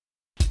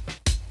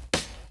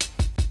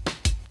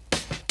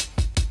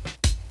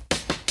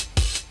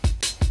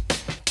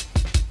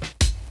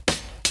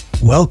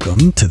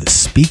Welcome to the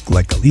Speak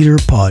Like a Leader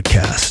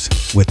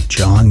podcast with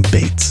John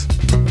Bates.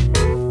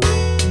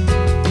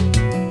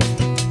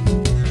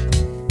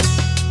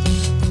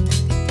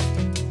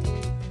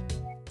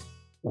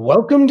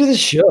 Welcome to the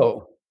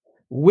show.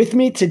 With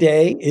me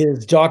today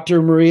is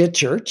Dr. Maria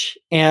Church,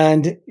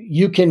 and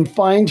you can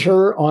find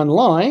her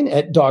online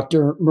at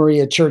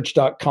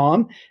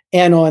drmariachurch.com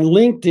and on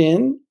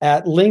LinkedIn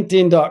at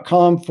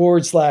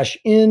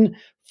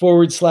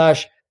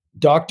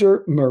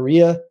linkedin.com/in/Dr.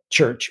 Maria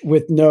Church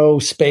with no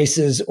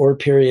spaces or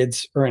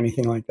periods or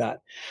anything like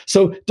that.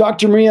 So,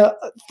 Dr. Maria,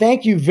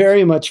 thank you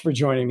very much for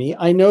joining me.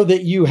 I know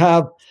that you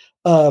have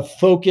a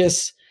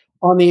focus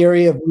on the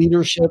area of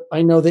leadership.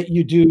 I know that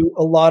you do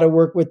a lot of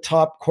work with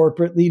top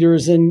corporate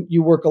leaders, and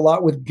you work a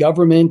lot with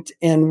government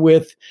and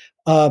with,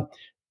 I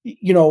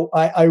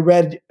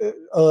read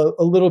a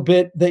little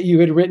bit that you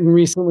had written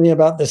recently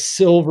about the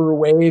silver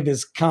wave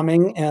is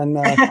coming and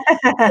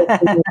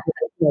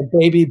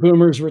baby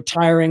boomers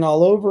retiring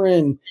all over,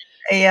 and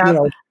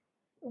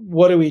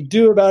what do we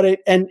do about it?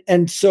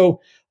 And so,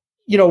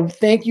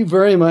 thank you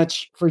very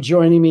much for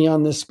joining me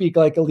on the Speak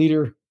Like a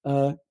Leader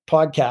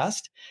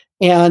podcast.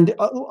 And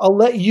I'll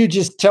let you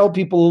just tell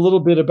people a little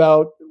bit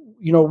about,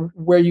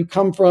 where you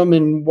come from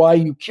and why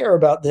you care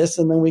about this.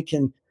 And then we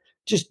can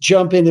just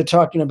jump into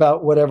talking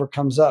about whatever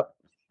comes up.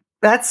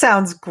 That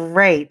sounds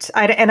great.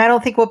 And I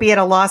don't think we'll be at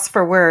a loss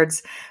for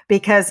words,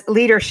 because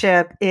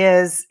leadership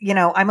is,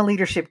 I'm a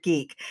leadership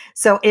geek.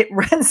 So it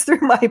runs through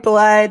my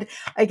blood.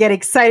 I get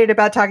excited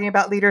about talking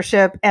about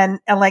leadership and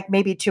like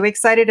maybe too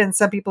excited. And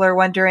some people are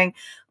wondering,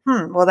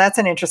 well, that's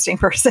an interesting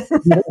person.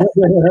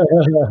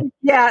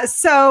 Yeah.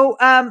 So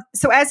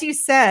as you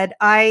said,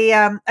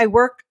 I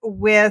work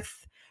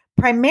with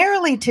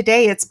primarily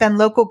today, it's been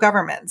local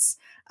governments.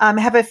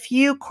 Have a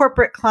few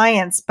corporate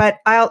clients, but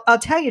I'll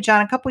tell you,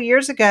 John, a couple of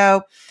years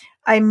ago,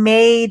 I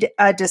made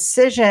a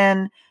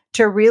decision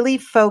to really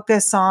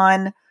focus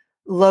on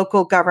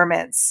local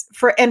governments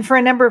for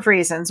a number of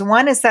reasons.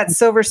 One is that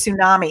silver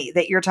tsunami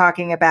that you're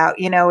talking about.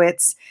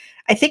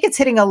 I think it's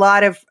hitting a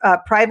lot of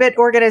private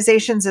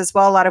organizations as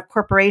well, a lot of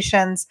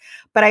corporations,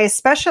 but I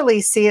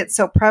especially see it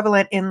so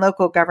prevalent in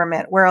local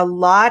government, where a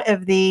lot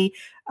of the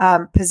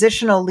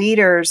positional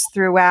leaders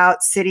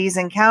throughout cities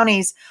and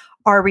counties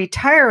are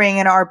retiring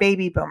and are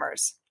baby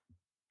boomers.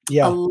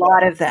 Yeah. A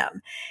lot of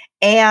them.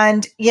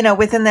 And,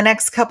 within the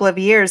next couple of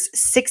years,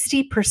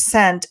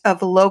 60%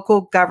 of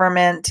local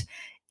government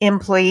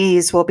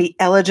employees will be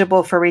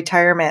eligible for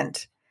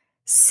retirement.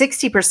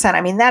 60%. I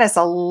mean, that is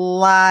a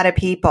lot of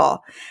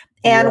people.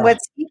 And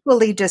what's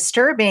equally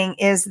disturbing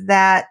is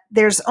that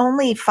there's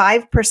only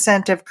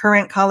 5% of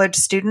current college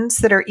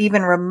students that are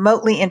even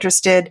remotely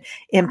interested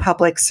in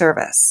public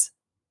service.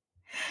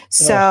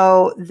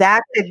 So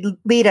that could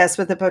lead us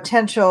with a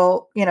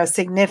potential,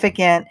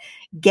 significant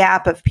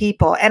gap of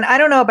people. And I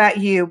don't know about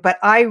you, but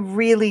I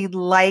really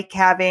like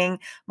having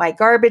my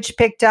garbage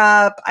picked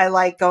up. I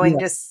like going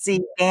to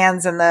see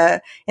bands in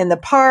the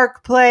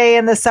park play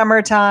in the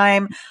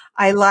summertime.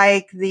 I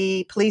like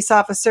the police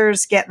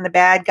officers getting the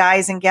bad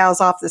guys and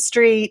gals off the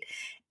street.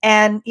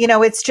 And,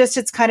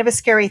 it's kind of a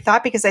scary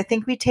thought, because I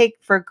think we take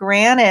for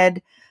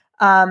granted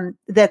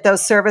that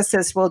those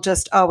services will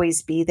just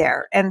always be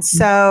there. And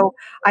so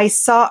I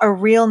saw a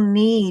real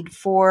need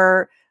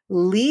for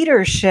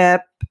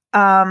leadership,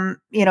 to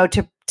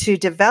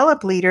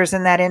develop leaders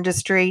in that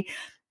industry,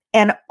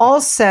 and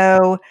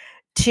also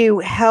to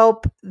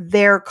help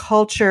their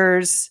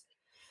cultures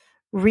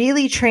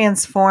really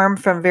transform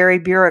from very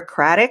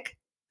bureaucratic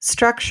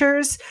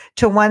structures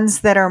to ones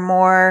that are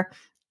more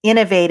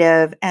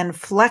innovative and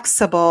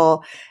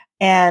flexible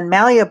and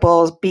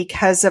malleable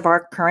because of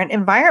our current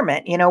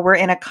environment. We're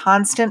in a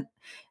constant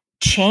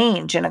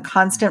change and a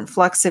constant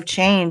flux of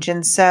change.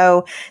 And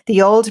so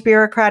the old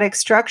bureaucratic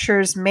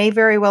structures may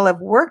very well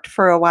have worked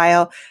for a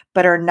while,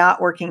 but are not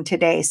working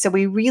today. So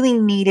we really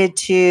needed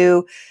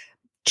to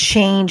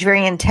change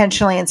very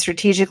intentionally and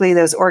strategically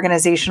those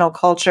organizational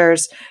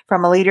cultures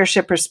from a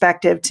leadership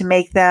perspective to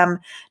make them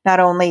not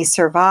only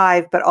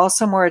survive, but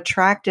also more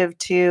attractive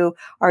to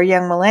our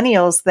young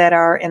millennials that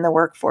are in the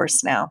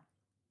workforce now.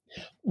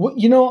 Well,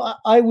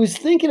 I was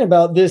thinking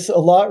about this a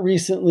lot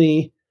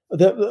recently,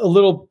 a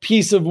little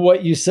piece of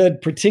what you said,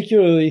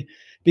 particularly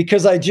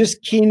because I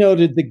just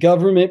keynoted the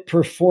Government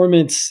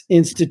Performance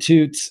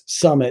Institute's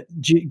summit,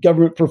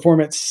 Government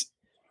Performance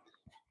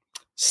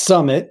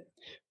Summit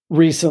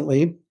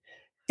recently.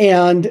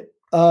 And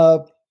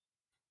I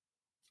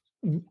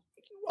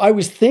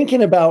was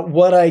thinking about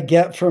what I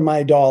get for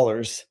my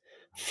dollars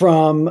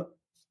from,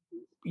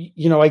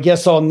 I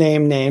guess I'll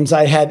name names.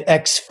 I had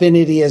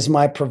Xfinity as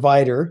my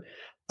provider,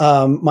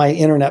 my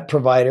internet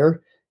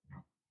provider.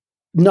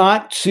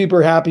 Not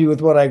super happy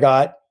with what I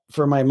got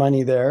for my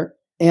money there.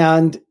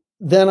 And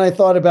then I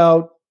thought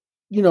about,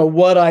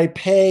 what I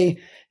pay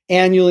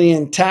annually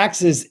in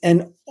taxes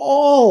and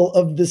all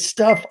of the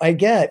stuff I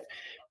get.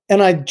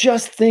 And I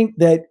just think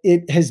that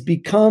it has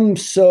become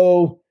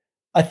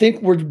I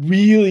think we're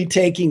really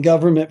taking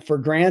government for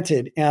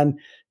granted. And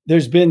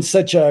there's been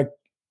such a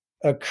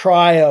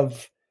cry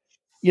of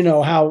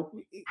how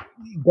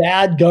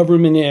bad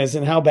government is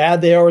and how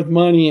bad they are with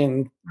money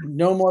and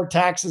no more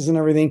taxes and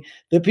everything,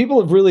 that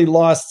people have really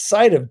lost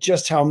sight of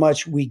just how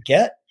much we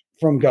get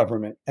from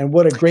government and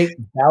what a great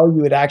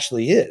value it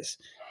actually is.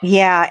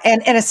 Yeah,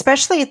 and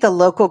especially at the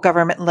local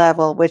government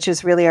level, which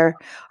is really our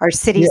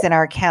cities and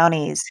our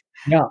counties.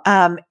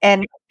 Yeah.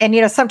 And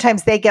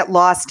sometimes they get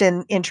lost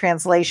in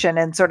translation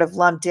and sort of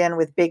lumped in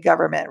with big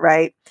government,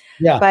 right?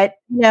 Yeah. But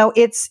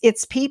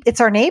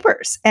it's our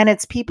neighbors, and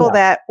it's people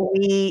that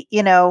we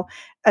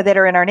that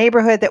are in our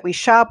neighborhood, that we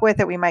shop with,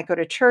 that we might go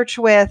to church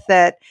with,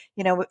 that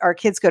our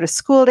kids go to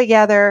school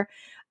together.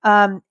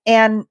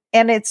 And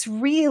it's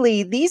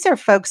really, these are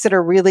folks that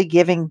are really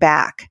giving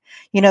back.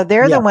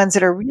 They're the ones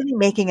that are really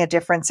making a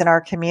difference in our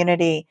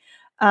community.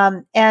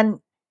 And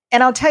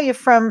I'll tell you,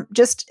 from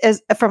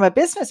a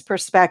business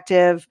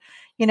perspective,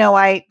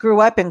 I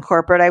grew up in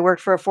corporate. I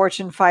worked for a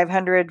Fortune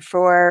 500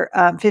 for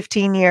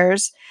 15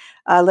 years,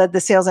 led the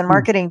sales and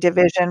marketing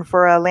division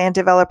for a land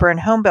developer and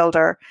home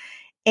builder.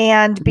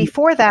 And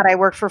before that, I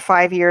worked for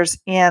 5 years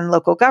in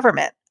local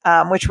government,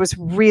 which was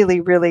really,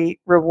 really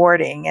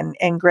rewarding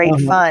and great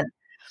fun.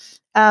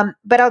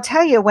 But I'll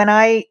tell you, when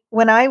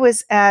I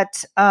was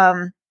at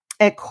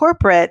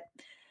corporate,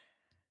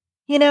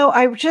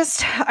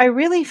 I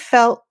really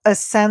felt a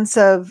sense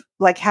of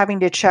like having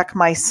to check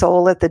my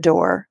soul at the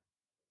door,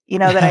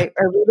 that I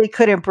really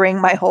couldn't bring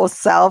my whole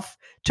self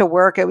to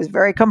work. It was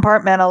very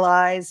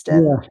compartmentalized.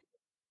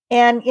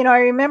 And I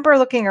remember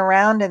looking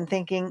around and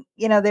thinking,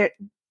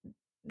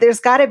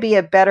 there's got to be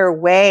a better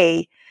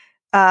way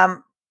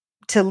to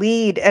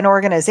lead an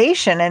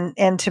organization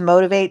and to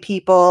motivate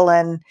people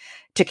and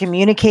to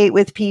communicate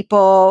with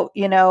people,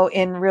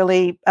 in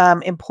really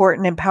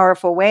important and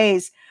powerful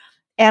ways.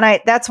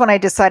 And that's when I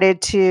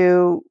decided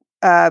to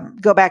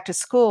go back to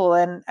school,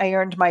 and I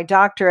earned my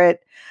doctorate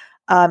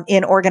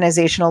in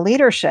organizational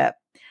leadership.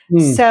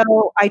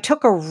 So I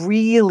took a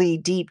really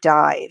deep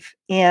dive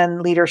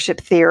in leadership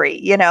theory,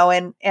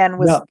 and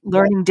was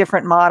learning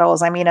different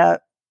models. I mean, a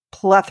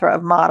plethora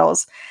of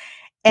models.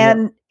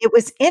 And it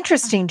was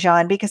interesting,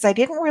 John, because I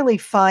didn't really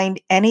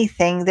find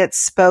anything that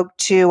spoke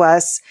to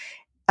us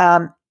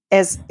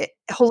as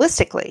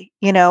holistically,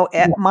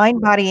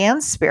 mind, body,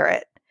 and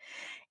spirit.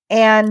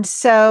 And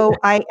so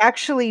I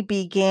actually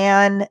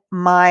began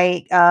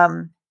my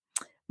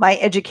my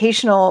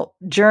educational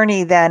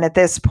journey then at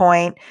this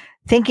point,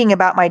 thinking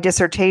about my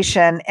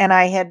dissertation. And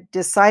I had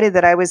decided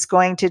that I was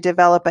going to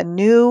develop a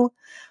new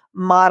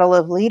model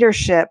of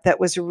leadership that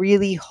was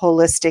really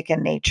holistic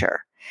in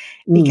nature,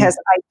 because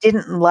I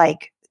didn't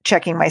like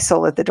checking my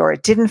soul at the door.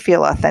 It didn't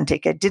feel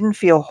authentic. It didn't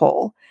feel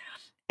whole.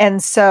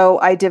 And so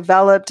I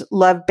developed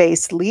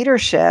love-based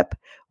leadership,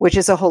 which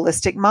is a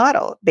holistic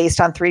model based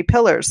on 3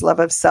 pillars: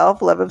 love of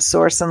self, love of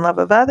source, and love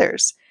of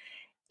others.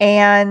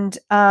 And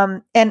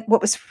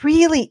what was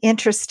really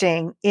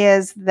interesting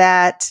is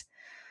that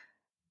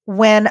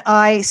when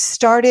I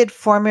started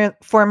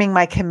forming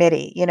my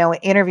committee,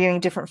 interviewing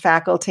different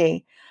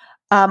faculty,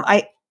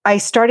 I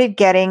started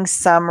getting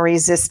some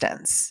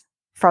resistance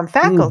from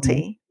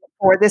faculty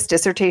for this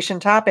dissertation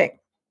topic.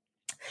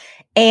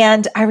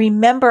 And I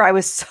remember I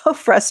was so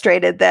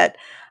frustrated that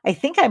I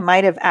think I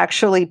might have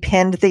actually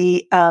pinned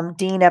the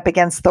dean up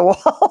against the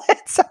wall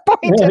at some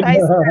point. And I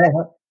said,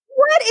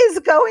 what is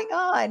going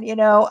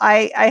on?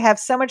 I have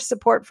so much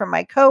support from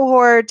my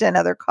cohort and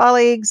other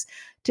colleagues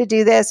to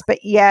do this,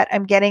 but yet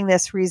I'm getting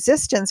this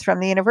resistance from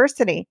the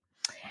university.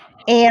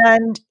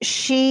 And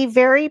she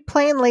very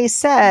plainly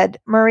said,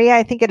 Maria,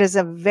 I think it is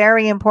a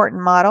very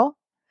important model.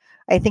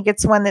 I think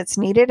it's one that's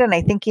needed, and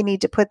I think you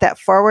need to put that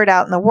forward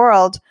out in the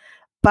world.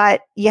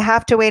 But you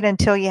have to wait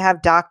until you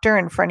have doctor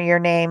in front of your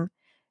name,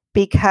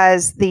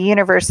 because the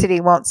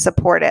university won't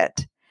support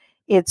it.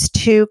 It's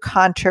too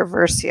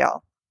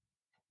controversial.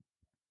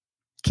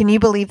 Can you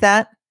believe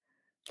that?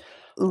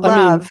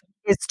 Love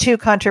is too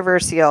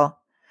controversial.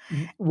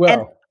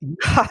 Well,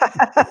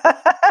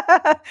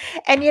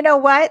 and you know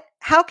what?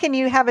 How can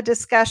you have a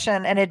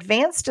discussion, an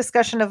advanced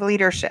discussion of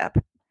leadership,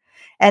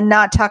 and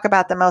not talk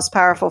about the most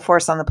powerful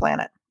force on the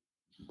planet?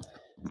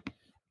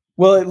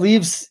 Well, it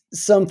leaves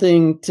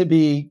something to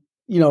be,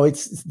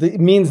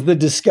 it means the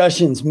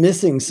discussion's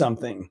missing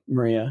something,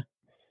 Maria.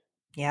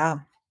 Yeah.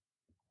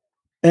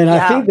 And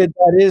I think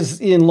that is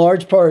in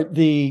large part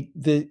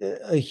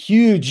a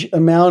huge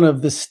amount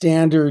of the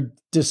standard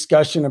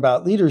discussion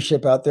about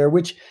leadership out there,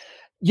 which,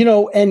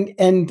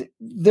 and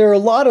there are a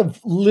lot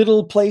of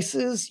little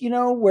places,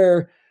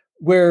 where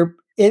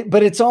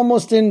but it's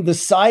almost in the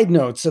side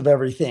notes of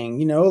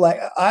everything, like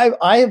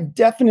I have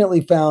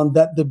definitely found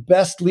that the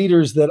best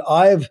leaders that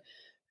I've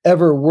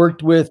ever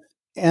worked with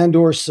and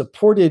or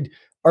supported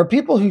are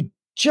people who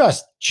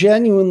just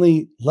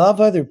genuinely love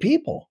other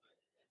people.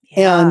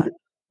 Yeah.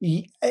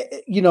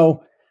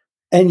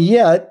 And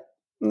yet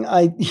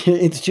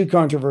it's too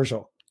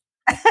controversial.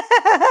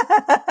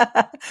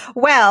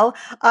 Well,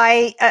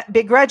 I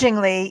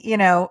begrudgingly,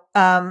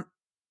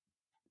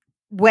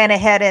 went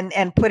ahead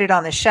and put it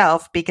on the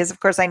shelf because, of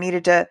course, I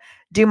needed to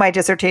do my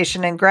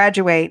dissertation and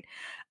graduate.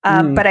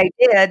 But I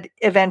did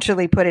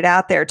eventually put it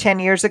out there. 10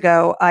 years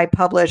ago, I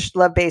published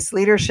Love-Based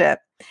Leadership.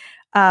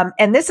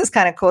 And this is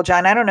kind of cool,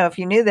 John. I don't know if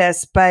you knew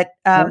this, but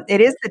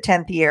it is the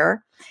 10th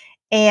year.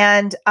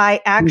 And I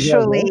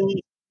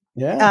actually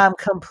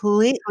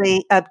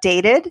completely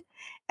updated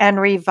and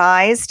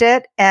revised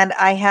it. And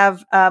I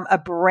have a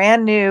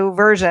brand new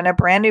version, a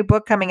brand new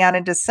book coming out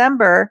in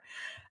December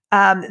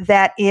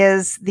that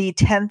is the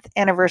 10th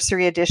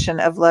anniversary edition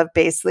of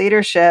Love-Based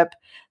Leadership,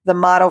 the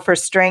model for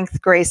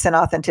strength, grace, and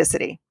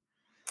authenticity.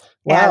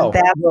 Wow. And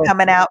that's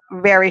coming out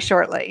very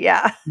shortly.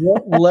 Yeah.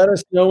 Let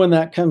us know when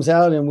that comes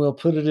out and we'll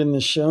put it in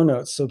the show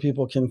notes so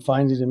people can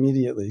find it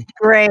immediately.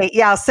 Great.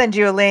 Yeah. I'll send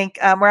you a link.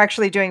 We're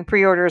actually doing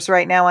pre-orders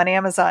right now on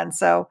Amazon.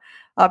 So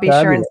I'll be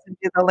sure and send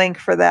you the link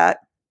for that.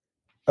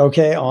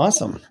 Okay.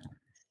 Awesome.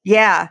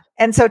 Yeah.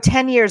 And so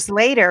 10 years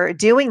later,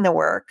 doing the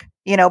work,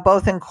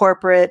 both in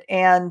corporate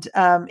and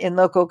in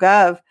local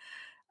gov,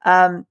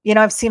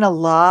 I've seen a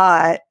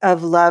lot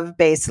of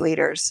love-based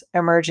leaders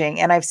emerging,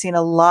 and I've seen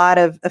a lot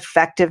of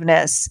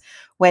effectiveness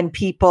when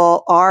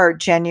people are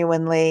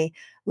genuinely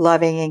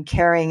loving and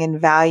caring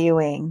and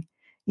valuing,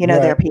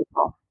 their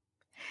people.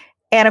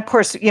 And of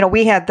course,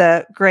 we had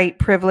the great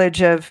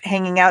privilege of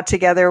hanging out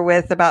together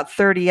with about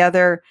 30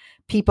 other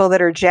people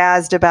that are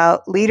jazzed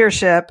about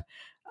leadership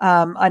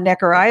on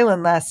Necker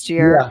Island last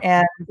year.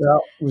 And,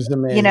 that was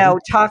amazing.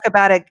 Talk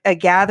about a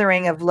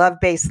gathering of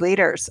love-based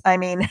leaders. I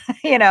mean,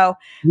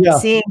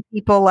 seeing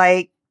people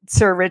like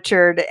Sir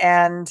Richard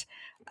and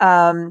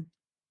Martin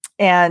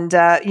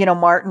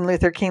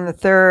Luther King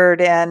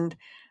III and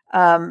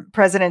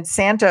President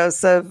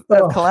Santos of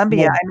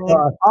Colombia. I mean,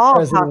 all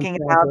President talking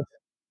Santos.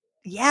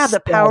 About, the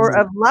power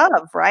of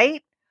love,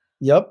 right?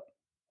 Yep.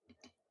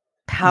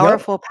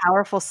 Powerful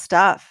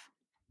stuff.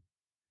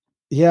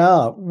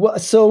 Yeah.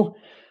 So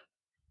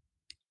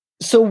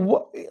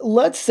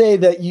let's say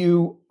that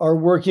you are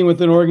working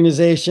with an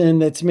organization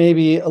that's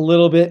maybe a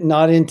little bit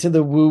not into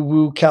the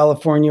woo-woo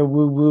California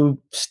woo-woo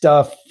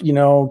stuff.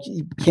 You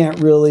can't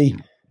really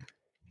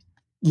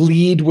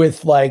lead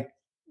with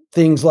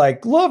things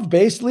like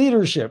love-based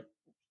leadership.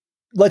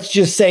 Let's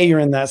just say you're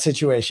in that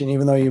situation,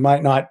 even though you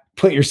might not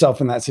put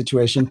yourself in that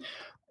situation.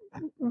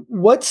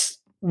 What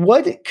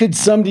could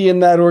somebody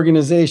in that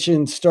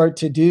organization start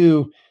to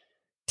do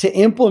to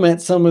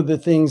implement some of the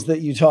things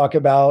that you talk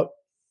about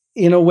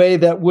in a way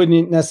that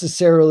wouldn't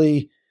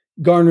necessarily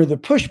garner the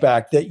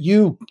pushback that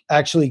you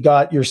actually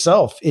got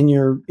yourself in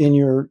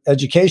your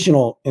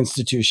educational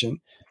institution?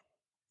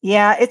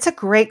 Yeah, it's a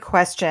great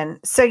question.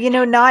 So,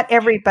 not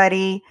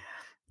everybody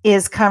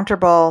is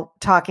comfortable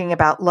talking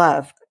about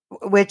love,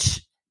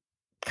 which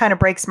kind of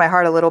breaks my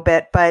heart a little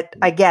bit, but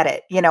I get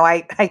it.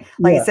 I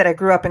said, I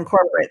grew up in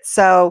corporate.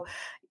 So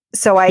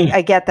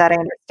I get that. I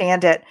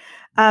understand it.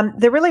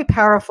 The really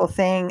powerful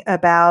thing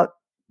about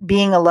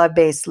being a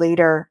love-based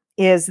leader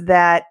is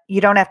that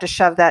you don't have to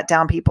shove that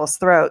down people's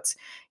throats.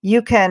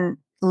 You can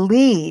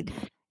lead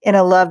in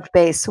a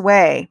love-based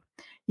way.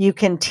 You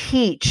can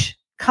teach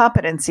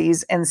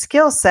competencies and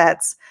skill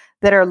sets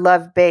that are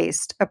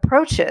love-based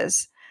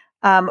approaches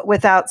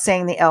without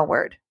saying the L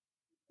word.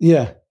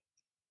 Yeah.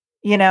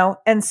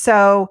 And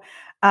so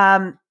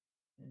that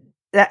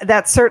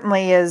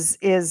certainly is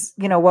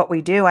what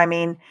we do. I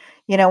mean,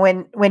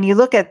 when you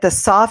look at the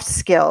soft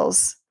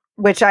skills,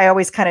 which I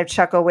always kind of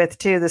chuckle with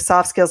too, the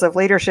soft skills of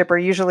leadership are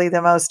usually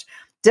the most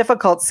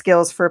difficult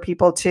skills for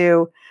people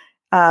to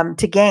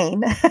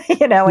gain,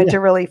 and to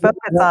really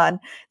focus on.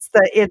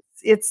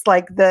 It's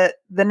like the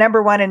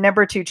number one and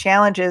number two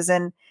challenges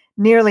in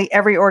nearly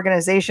every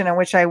organization in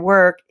which I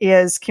work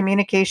is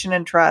communication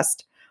and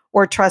trust,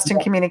 or trust and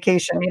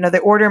communication. The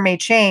order may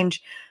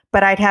change,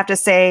 but I'd have to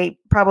say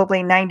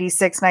probably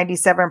 96,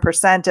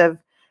 97%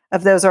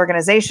 of those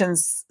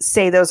organizations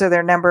say those are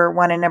their number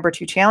one and number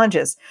two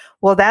challenges.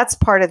 Well, that's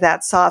part of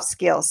that soft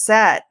skill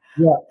set.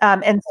 Yeah.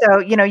 And so,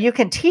 you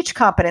can teach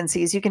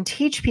competencies, you can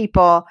teach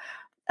people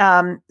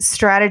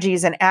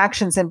strategies and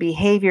actions and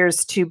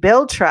behaviors to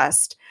build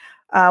trust.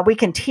 We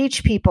can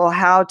teach people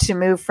how to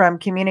move from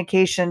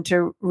communication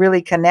to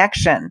really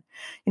connection.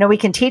 We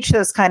can teach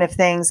those kind of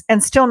things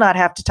and still not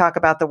have to talk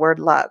about the word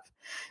love.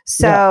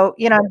 So,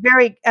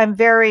 I'm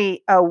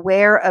very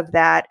aware of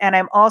that. And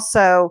I'm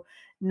also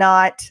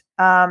not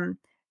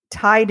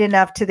tied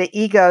enough to the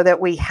ego that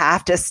we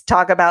have to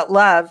talk about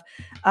love.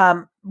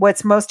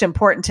 What's most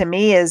important to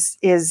me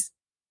is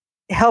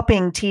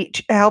helping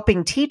teach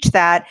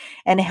that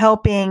and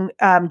helping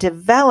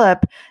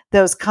develop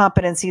those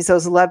competencies,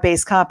 those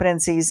love-based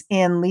competencies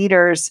in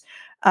leaders,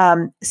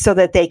 so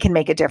that they can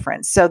make a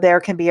difference. So there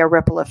can be a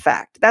ripple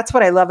effect. That's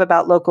what I love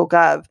about local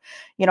gov.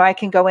 I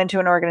can go into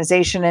an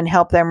organization and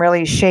help them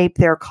really shape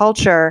their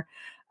culture.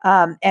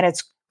 And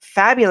it's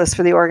fabulous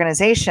for the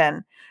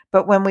organization.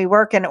 But when we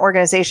work in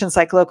organizations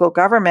like local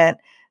government,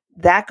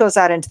 that goes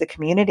out into the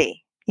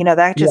community.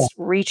 That just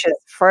reaches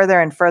further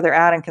and further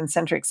out in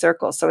concentric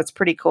circles. So it's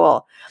pretty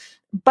cool.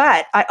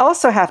 But I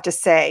also have to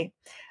say,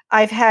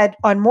 I've had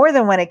on more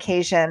than one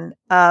occasion,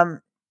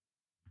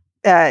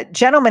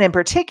 gentlemen in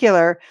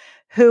particular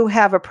who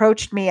have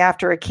approached me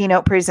after a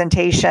keynote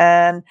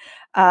presentation,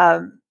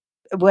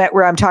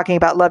 where I'm talking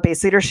about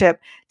love-based leadership,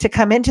 to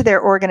come into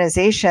their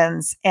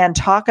organizations and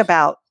talk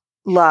about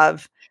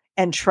love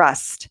and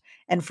trust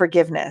and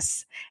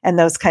forgiveness and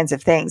those kinds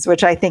of things,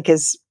 which I think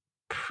is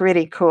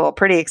pretty cool,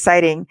 pretty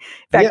exciting. In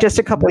fact, just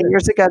a couple of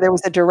years ago, there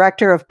was a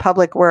director of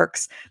public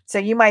works. So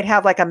you might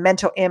have like a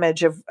mental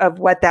image of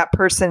what that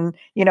person,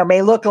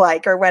 may look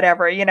like or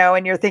whatever,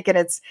 and you're thinking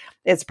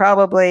it's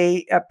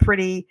probably a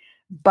pretty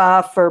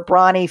buff or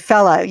brawny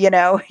fella,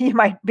 you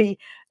might be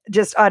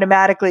just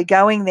automatically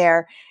going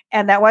there.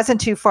 And that wasn't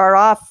too far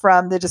off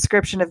from the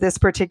description of this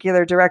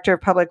particular director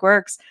of public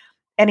works.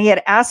 And he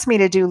had asked me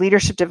to do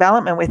leadership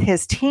development with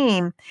his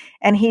team.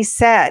 And he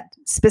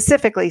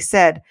specifically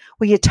said,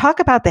 will you talk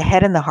about the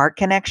head and the heart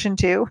connection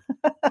too?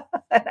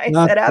 And I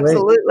said,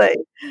 absolutely.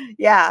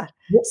 Yeah.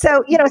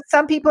 So,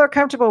 some people are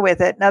comfortable with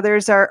it and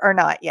others are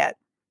not yet.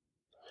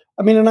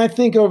 I mean, and I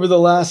think over the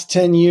last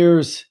 10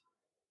 years,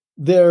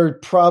 there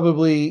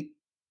probably,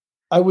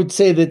 I would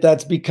say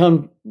that's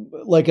become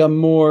like a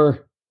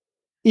more,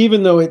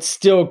 even though it's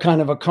still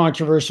kind of a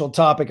controversial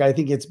topic, I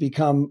think it's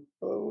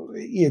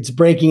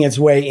breaking its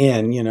way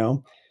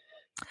in,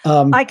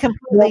 I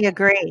completely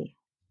agree.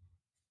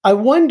 I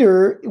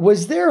wonder,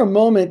 was there a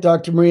moment,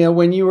 Dr. Maria,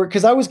 when you were,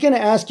 because I was going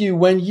to ask you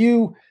when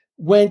you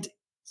went,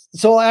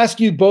 so I'll ask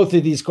you both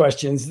of these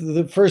questions.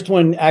 The first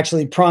one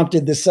actually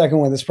prompted the second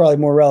one that's probably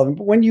more relevant.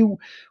 But when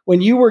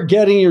you were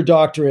getting your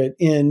doctorate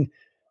at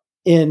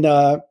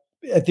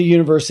the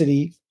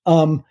university,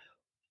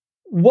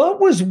 what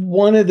was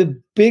one of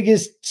the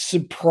biggest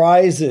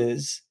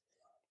surprises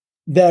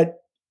that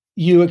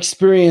you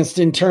experienced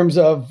in terms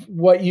of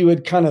what you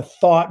had kind of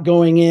thought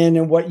going in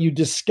and what you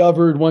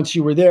discovered once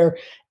you were there?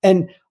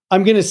 And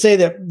I'm going to say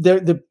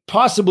that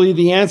possibly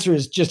the answer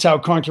is just how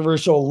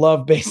controversial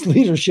love-based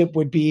leadership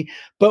would be.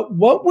 But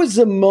what was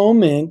a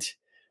moment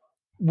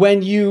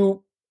when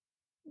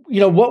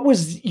what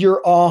was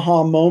your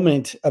aha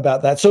moment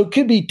about that? So it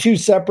could be two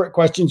separate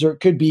questions, or it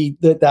could be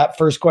that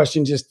first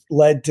question just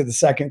led to the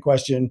second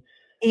question.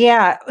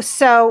 Yeah.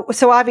 So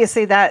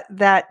obviously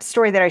that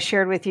story that I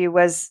shared with you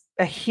was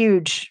a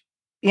huge,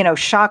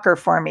 shocker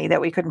for me that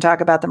we couldn't talk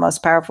about the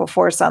most powerful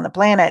force on the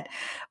planet.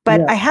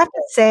 But I have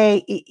to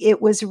say it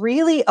was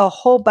really a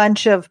whole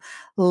bunch of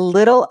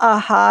little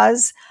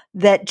ahas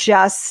that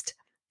just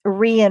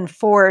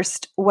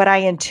reinforced what I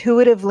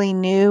intuitively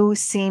knew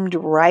seemed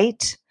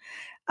right.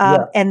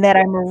 And that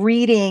I'm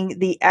reading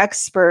the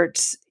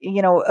experts,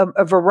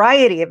 a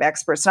variety of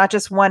experts, not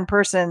just one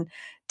person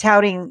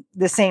touting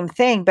the same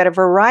thing, but a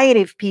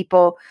variety of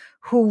people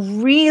who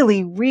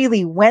really,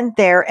 really went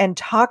there and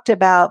talked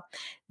about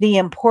the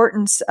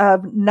importance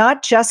of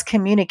not just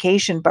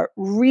communication, but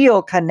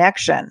real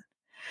connection.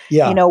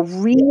 Yeah.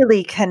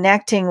 Really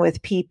connecting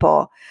with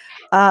people.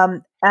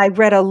 I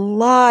read a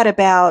lot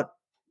about,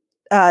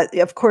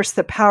 of course,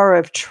 the power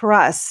of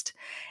trust,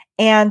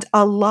 and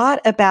a lot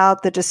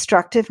about the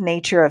destructive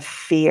nature of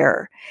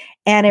fear.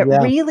 And it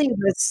really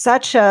was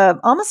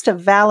almost a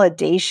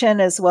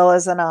validation as well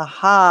as an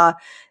aha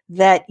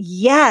that,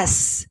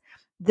 yes,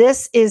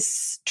 this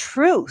is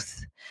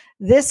truth.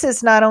 This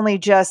is not only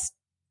just,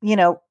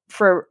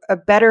 for a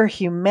better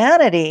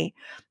humanity,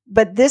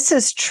 but this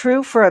is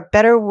true for a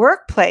better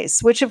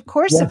workplace, which of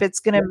course, if it's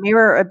going to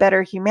mirror a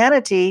better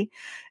humanity,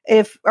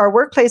 if our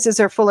workplaces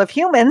are full of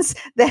humans,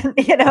 then,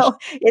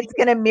 it's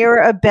going to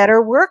mirror a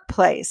better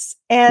workplace.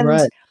 And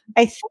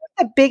I think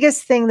the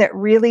biggest thing that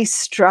really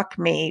struck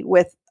me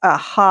with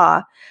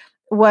aha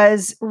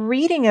was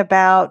reading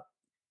about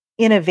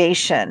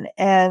innovation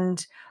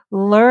and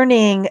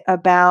learning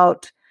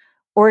about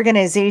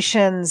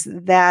organizations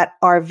that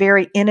are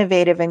very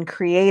innovative and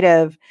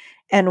creative,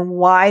 and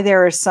why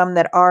there are some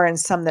that are and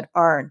some that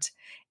aren't.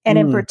 And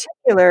in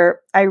particular,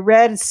 I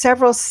read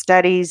several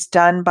studies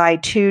done by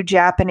two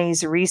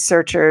Japanese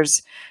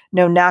researchers,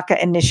 Nonaka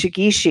and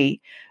Nishigishi,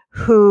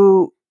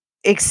 who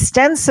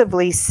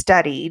extensively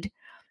studied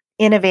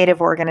innovative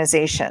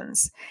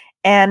organizations.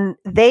 And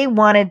they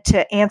wanted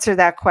to answer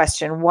that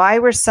question. Why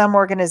were some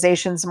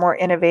organizations more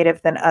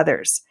innovative than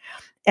others?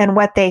 And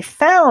what they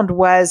found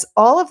was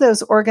all of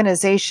those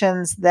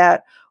organizations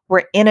that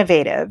were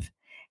innovative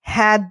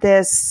had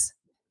this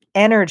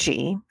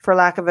energy, for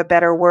lack of a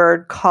better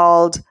word,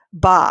 called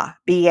BA,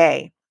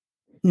 B-A.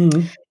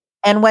 Mm-hmm.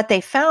 And what they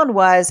found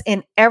was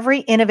in every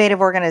innovative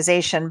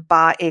organization,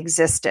 BA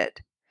existed.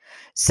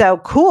 So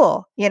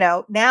cool.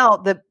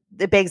 Now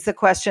it begs the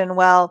question,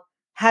 well,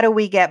 how do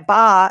we get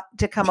BA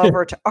to come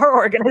over to our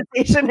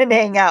organization and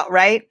hang out,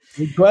 right?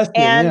 Good question.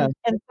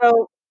 And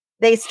so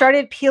they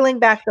started peeling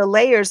back the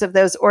layers of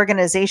those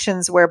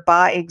organizations where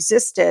BA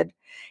existed.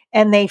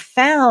 And they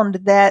found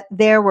that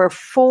there were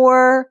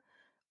 4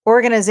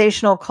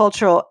 organizational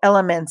cultural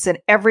elements in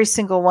every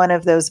single one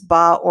of those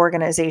BA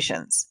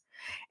organizations.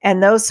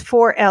 And those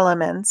 4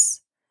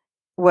 elements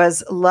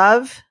was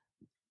love,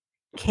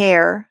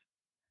 care,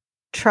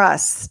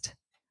 trust,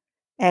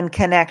 and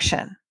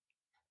connection.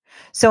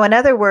 So in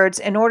other words,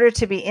 in order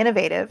to be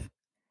innovative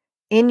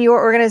in your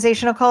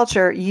organizational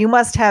culture, you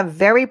must have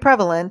very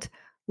prevalent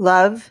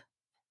love,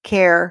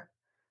 care,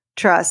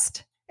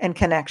 trust, and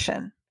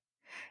connection.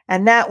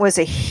 And that was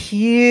a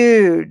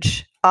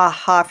huge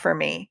aha for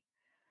me.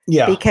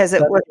 Yeah. Because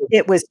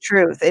it was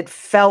truth. It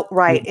felt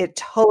right. It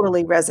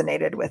totally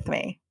resonated with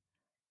me.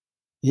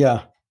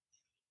 Yeah.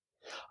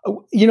 I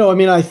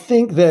mean, I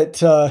think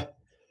that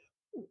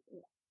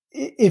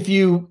if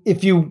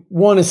you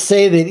want to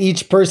say that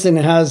each person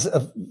has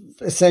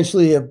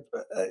essentially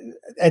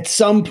at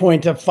some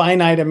point a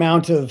finite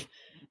amount of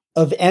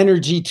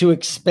energy to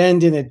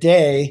expend in a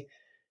day,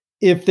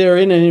 if they're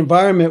in an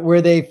environment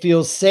where they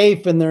feel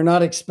safe and they're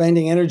not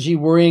expending energy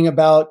worrying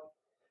about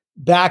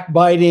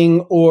backbiting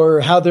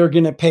or how they're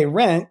going to pay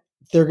rent,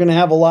 they're going to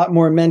have a lot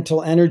more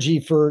mental energy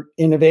for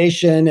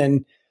innovation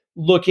and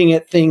looking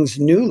at things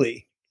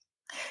newly.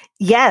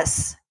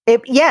 Yes.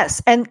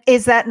 Yes. And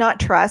is that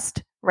not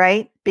trust,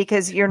 right?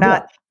 Because you're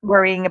not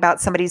worrying about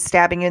somebody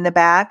stabbing you in the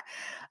back.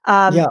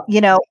 And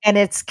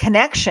it's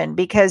connection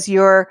because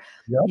you're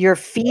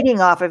feeding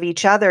off of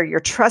each other. You're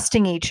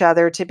trusting each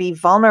other to be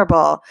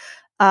vulnerable.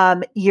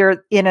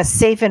 You're in a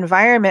safe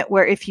environment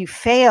where if you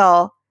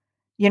fail,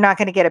 you're not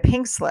going to get a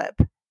pink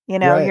slip.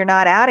 You're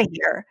not out of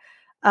here.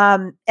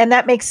 And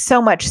that makes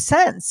so much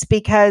sense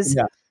because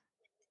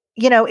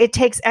it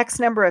takes X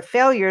number of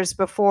failures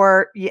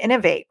before you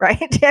innovate,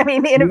 right? I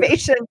mean,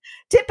 innovation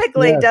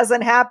typically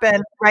doesn't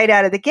happen right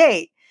out of the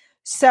gate.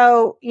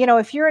 So,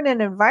 if you're in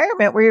an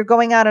environment where you're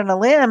going out on a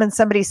limb and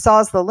somebody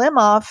saws the limb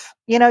off,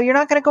 you're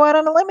not going to go out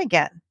on a limb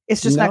again.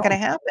 It's just not going to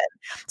happen.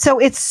 So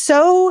it's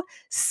so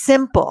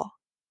simple.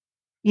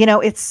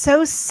 It's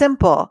so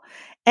simple.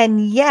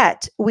 And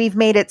yet we've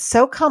made it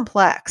so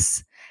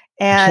complex.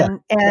 And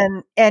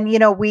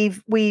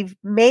we've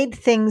made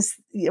things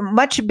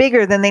much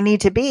bigger than they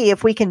need to be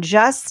if we can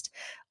just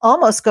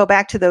almost go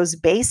back to those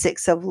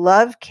basics of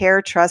love,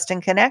 care, trust,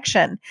 and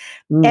connection.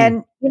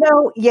 And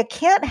you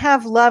can't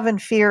have love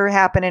and fear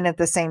happening at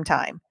the same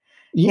time.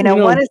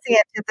 One is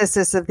the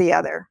antithesis of the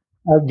other.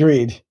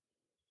 Agreed.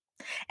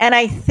 And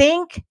I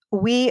think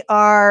we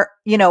are,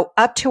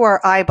 up to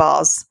our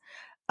eyeballs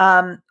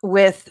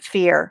with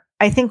fear.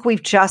 I think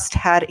we've just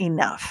had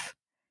enough.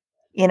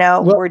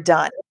 We're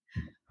done.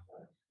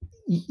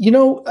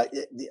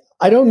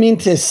 I don't mean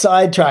to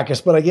sidetrack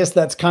us, but I guess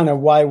that's kind of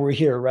why we're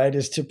here, right?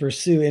 Is to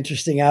pursue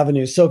interesting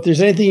avenues. So if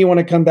there's anything you want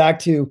to come back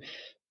to,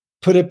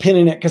 put a pin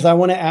in it, because I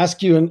want to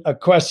ask you a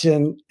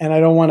question and I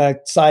don't want to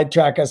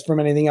sidetrack us from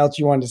anything else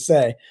you want to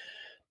say.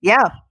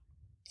 Yeah.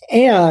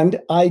 And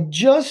I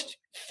just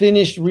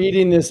finished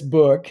reading this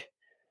book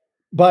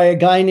by a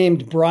guy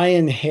named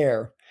Brian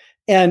Hare.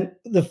 And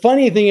the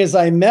funny thing is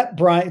I met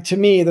Brian. To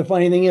me, the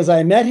funny thing is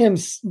I met him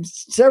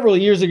several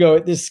years ago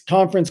at this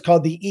conference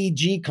called the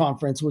EG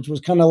conference, which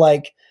was kind of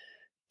like,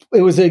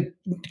 it was a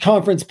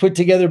conference put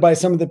together by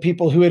some of the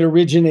people who had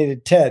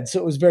originated TED. So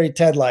it was very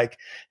TED-like.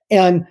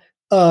 And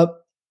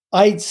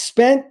I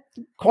spent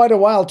quite a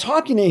while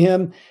talking to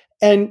him.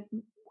 And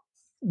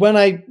when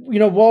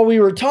while we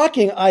were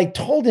talking, I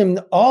told him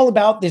all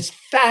about this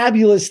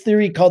fabulous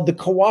theory called the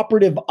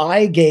cooperative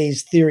eye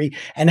gaze theory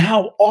and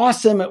how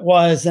awesome it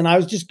was. And I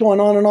was just going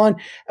on and on.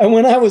 And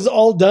when I was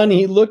all done,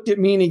 he looked at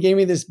me and he gave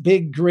me this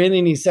big grin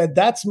and he said,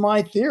 "That's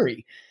my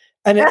theory."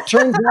 And it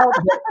turns out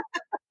that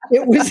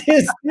it was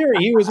his theory.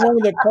 He was one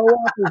of the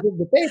co-authors of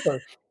the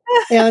paper.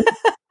 And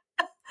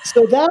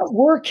so that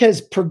work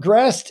has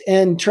progressed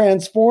and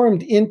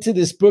transformed into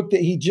this book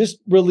that he just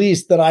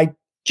released that I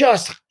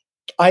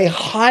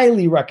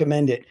highly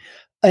recommend it.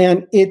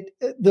 And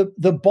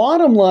the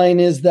bottom line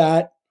is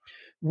that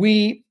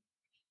we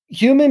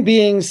human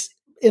beings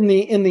in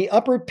the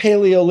upper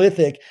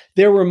Paleolithic,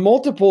 there were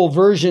multiple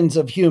versions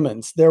of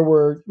humans. There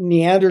were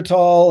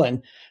Neanderthal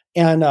and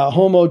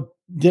Homo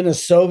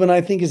Denisovan, I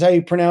think is how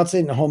you pronounce it,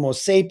 and Homo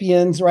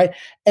sapiens, right?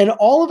 And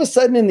all of a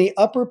sudden in the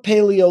upper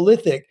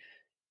Paleolithic,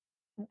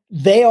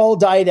 they all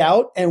died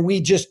out and we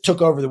just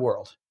took over the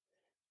world.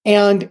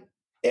 And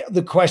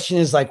the question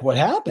is like, what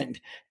happened?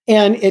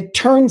 And it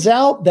turns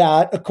out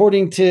that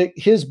according to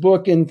his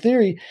book and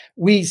theory,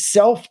 we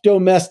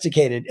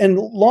self-domesticated. And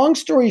long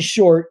story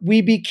short,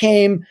 we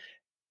gained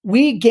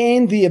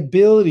the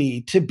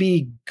ability to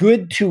be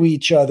good to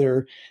each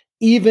other,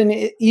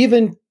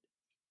 even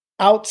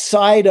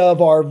outside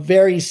of our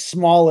very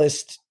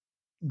smallest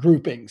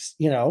groupings,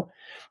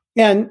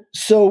 And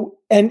so,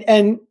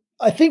 and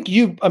I think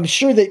I'm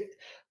sure that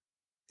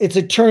it's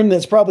a term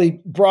that's probably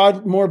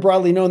more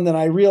broadly known than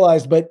I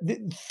realized, but the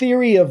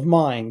theory of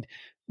mind.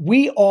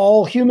 We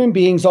all, human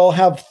beings, all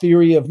have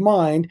theory of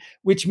mind,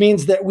 which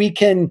means that we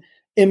can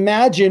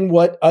imagine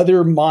what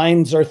other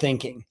minds are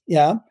thinking.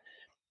 Yeah.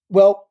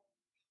 Well,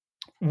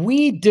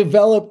 we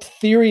developed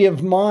theory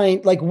of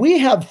mind, like we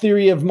have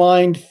theory of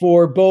mind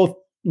for both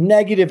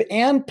negative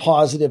and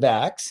positive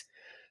acts,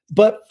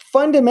 but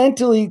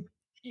fundamentally,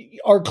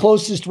 our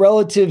closest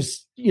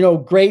relatives,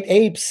 great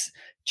apes,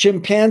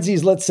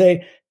 chimpanzees, let's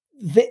say,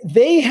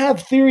 they have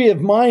theory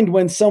of mind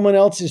when someone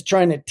else is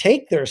trying to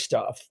take their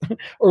stuff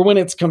or when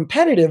it's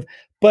competitive,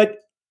 but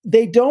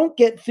they don't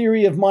get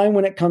theory of mind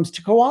when it comes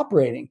to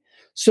cooperating.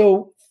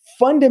 So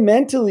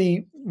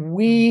fundamentally,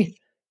 we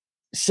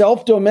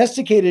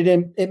self-domesticated,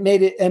 and it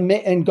made it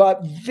and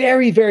got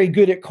very, very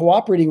good at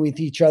cooperating with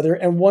each other.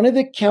 And one of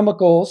the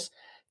chemicals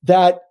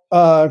that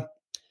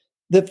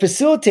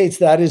facilitates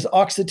that is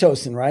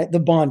oxytocin, right? The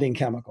bonding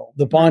chemical,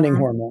 the bonding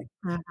hormone.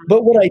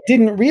 But what I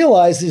didn't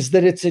realize is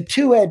that it's a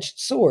two-edged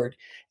sword.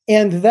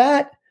 And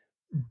that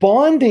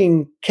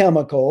bonding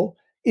chemical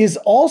is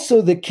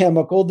also the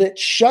chemical that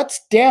shuts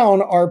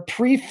down our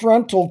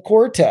prefrontal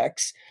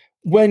cortex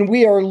when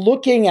we are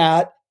looking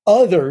at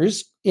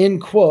others, in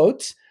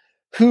quotes,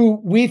 who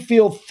we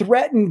feel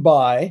threatened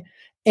by.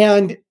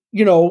 And,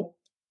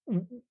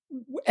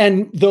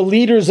 and the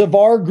leaders of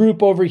our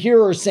group over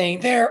here are saying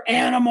they're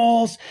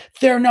animals,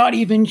 they're not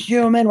even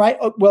human, right?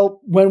 Well,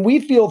 when we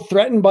feel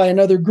threatened by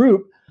another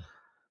group,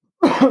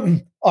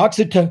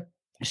 oxytocin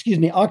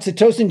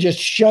just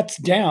shuts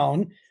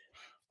down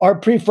our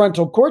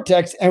prefrontal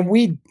cortex, and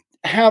we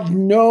have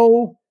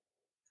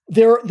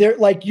they're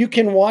like, you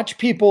can watch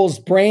people's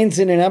brains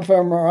in an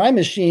fMRI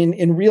machine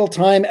in real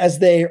time as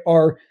they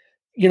are,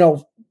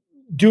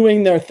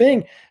 doing their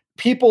thing.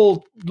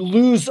 People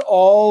lose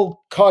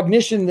all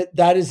cognition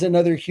that is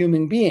another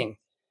human being.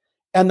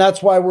 And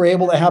that's why we're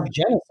able to have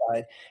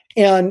genocide.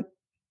 And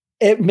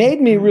it made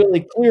me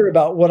really clear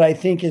about what I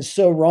think is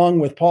so wrong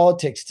with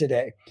politics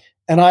today.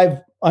 And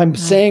I'm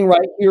saying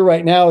right here,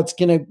 right now, it's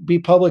going to be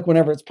public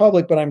whenever it's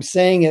public, but I'm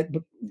saying it,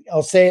 but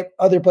I'll say it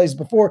other places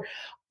before.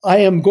 I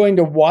am going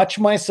to watch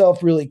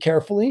myself really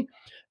carefully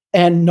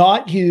and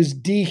not use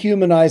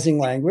dehumanizing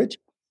language.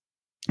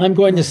 I'm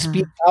going to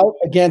speak out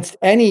against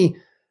any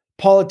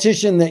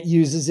politician that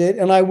uses it,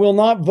 and I will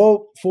not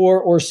vote for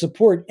or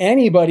support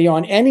anybody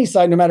on any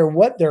side, no matter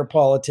what their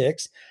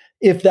politics,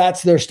 if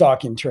that's their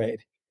stock in trade.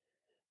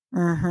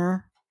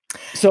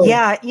 So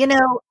yeah,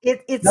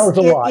 it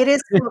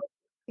is.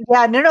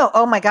 Yeah, no.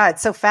 Oh my God.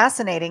 So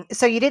fascinating.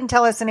 So you didn't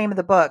tell us the name of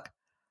the book.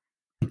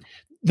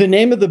 The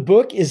name of the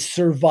book is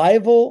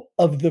Survival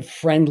of the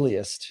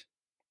Friendliest.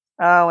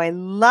 Oh, I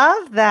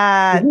love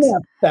that. Isn't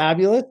that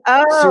fabulous?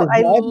 Oh,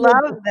 Survival I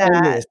love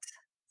that.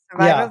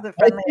 Survival of the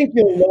Friendliest. I think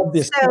you'll love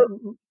this.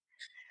 So,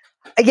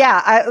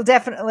 yeah, I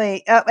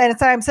definitely. And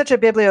I'm such a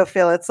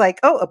bibliophile. It's like,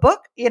 a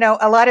book. A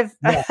lot of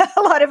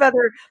a lot of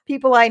other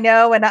people I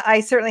know, and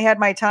I certainly had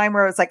my time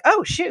where it was like,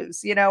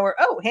 shoes, or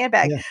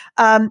handbag.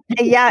 And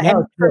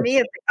for me,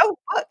 it's like,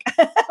 book.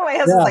 My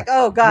husband's like,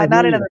 oh God,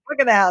 not another book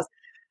in the house.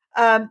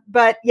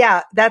 But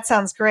yeah, that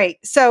sounds great.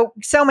 So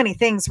many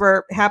things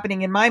were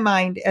happening in my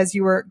mind as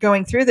you were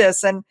going through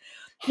this, and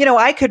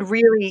I could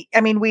really. I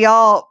mean, we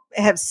all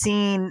have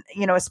seen,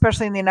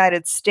 especially in the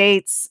United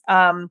States.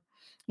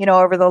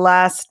 Over the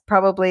last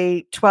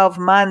probably 12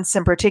 months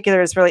in particular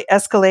has really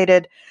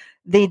escalated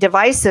the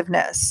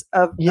divisiveness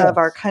of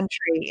our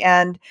country,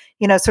 and,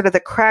 sort of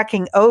the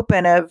cracking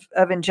open of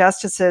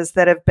injustices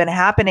that have been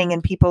happening,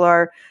 and people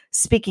are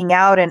speaking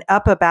out and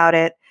up about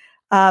it.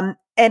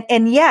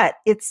 And yet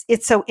it's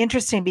so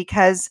interesting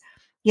because,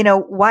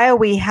 while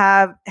we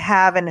have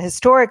and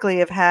historically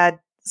have had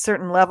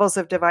certain levels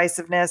of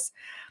divisiveness,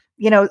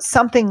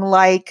 something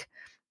like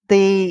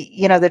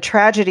the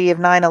tragedy of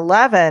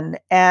 9/11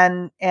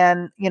 and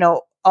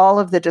all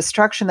of the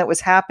destruction that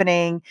was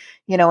happening,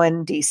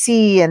 in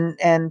DC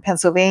and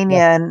Pennsylvania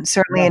and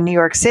certainly in New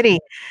York City,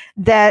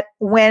 that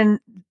when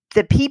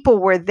the people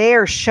were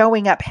there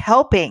showing up,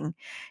 helping,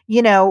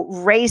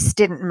 race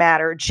didn't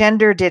matter,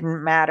 gender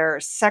didn't matter,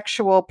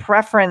 sexual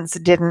preference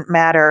didn't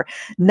matter.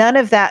 None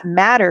of that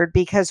mattered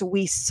because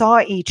we saw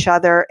each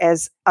other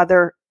as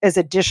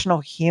additional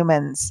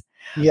humans.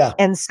 Yeah.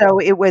 And so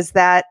it was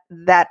that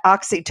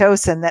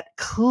oxytocin that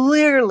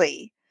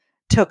clearly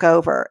took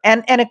over.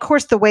 And of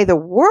course, the way the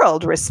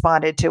world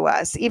responded to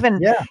us, even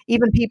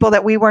people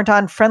that we weren't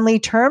on friendly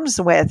terms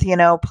with,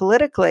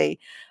 politically,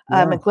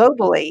 and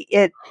globally,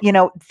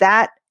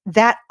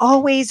 that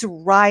always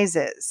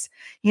rises.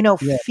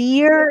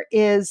 Fear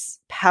is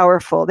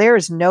powerful. There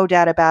is no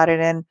doubt about it.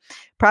 And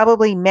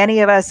probably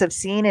many of us have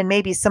seen, and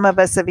maybe some of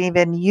us have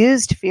even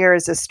used fear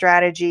as a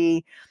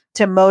strategy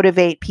to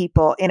motivate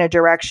people in a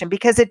direction,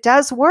 because it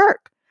does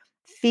work.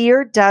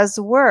 Fear does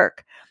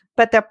work.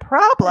 But the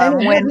problem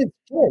it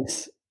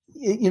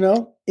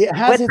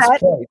has its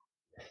place.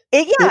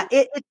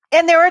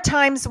 And there are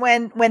times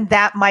when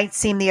that might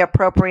seem the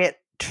appropriate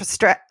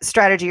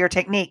strategy or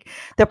technique.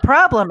 The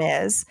problem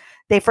is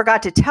they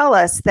forgot to tell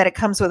us that it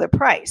comes with a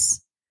price.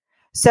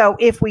 So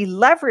if we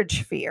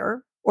leverage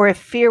fear, or if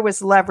fear was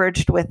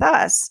leveraged with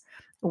us,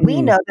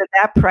 we know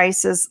that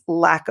price is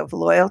lack of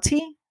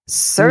loyalty,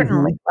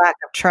 certainly lack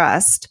of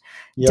trust,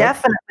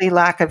 definitely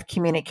lack of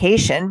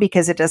communication,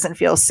 because it doesn't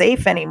feel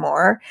safe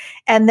anymore.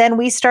 And then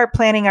we start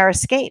planning our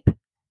escape.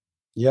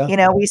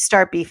 We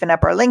start beefing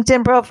up our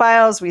LinkedIn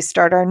profiles. We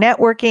start our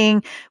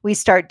networking. We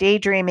start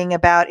daydreaming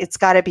about it's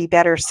got to be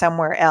better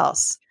somewhere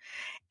else.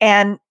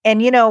 And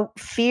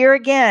fear,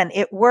 again,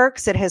 it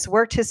works. It has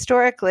worked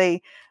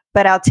historically.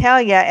 But I'll tell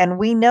you, and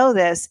we know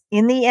this,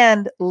 in the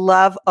end,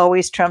 love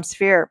always trumps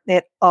fear.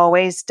 It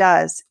always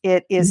does.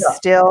 It is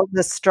still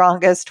the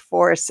strongest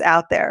force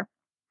out there.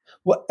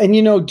 Well, and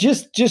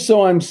just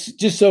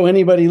so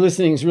anybody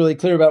listening is really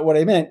clear about what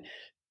I meant,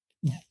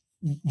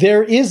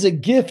 there is a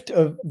gift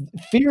of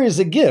fear is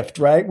a gift,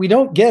 right? We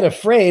don't get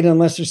afraid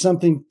unless there's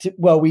something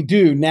well, we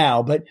do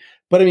now, but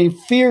I mean,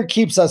 fear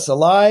keeps us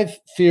alive.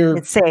 Fear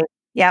It's safe.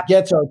 Yeah.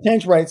 gets our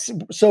attention, right?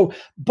 So,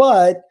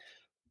 but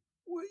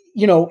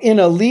in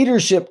a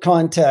leadership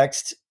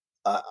context,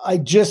 I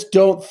just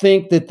don't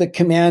think that the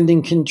command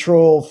and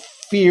control,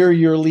 fear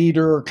your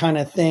leader kind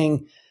of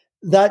thing,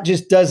 that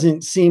just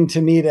doesn't seem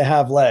to me to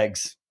have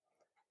legs.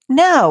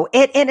 No,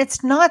 and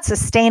it's not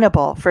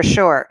sustainable for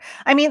sure.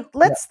 I mean,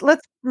 let's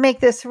make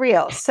this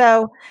real.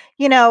 So,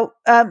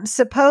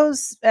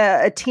 suppose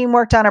a team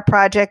worked on a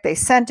project, they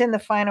sent in the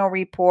final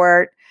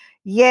report,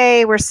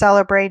 yay, we're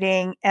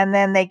celebrating, and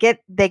then they get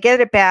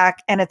it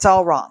back, and it's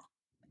all wrong,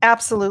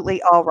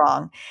 absolutely all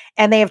wrong,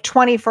 and they have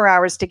 24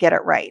 hours to get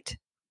it right.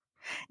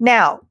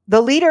 Now,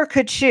 the leader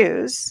could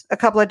choose a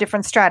couple of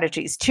different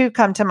strategies. Two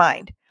come to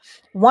mind.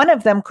 One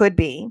of them could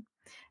be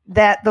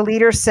that the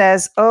leader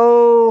says,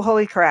 oh,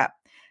 holy crap,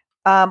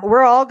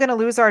 we're all going to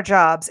lose our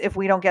jobs if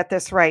we don't get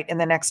this right in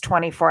the next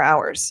 24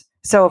 hours.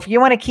 So if you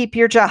want to keep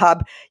your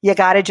job, you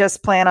got to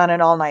just plan on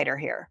an all-nighter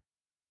here.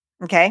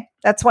 Okay,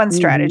 that's one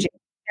strategy,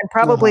 and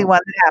probably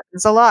one that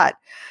happens a lot.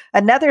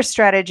 Another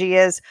strategy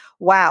is,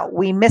 wow,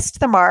 we missed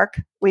the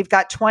mark. We've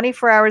got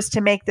 24 hours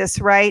to make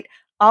this right.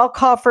 I'll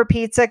call for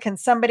pizza. Can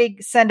somebody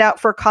send out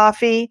for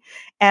coffee?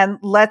 And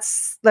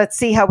let's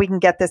see how we can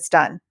get this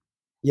done.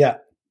 Yeah.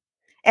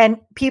 And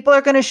people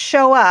are going to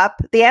show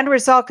up. The end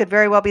result could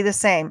very well be the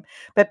same,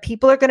 but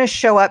people are going to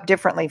show up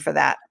differently for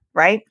that,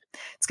 right?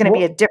 It's going to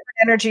be a different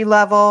energy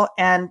level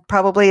and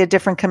probably a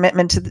different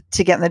commitment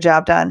to getting the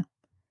job done.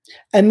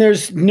 And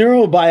there's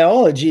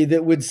neurobiology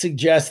that would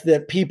suggest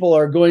that people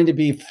are going to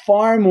be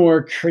far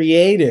more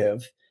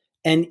creative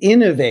and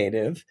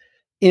innovative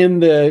in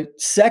the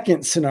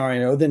second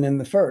scenario than in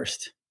the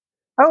first.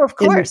 Oh, of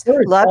course.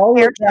 Love,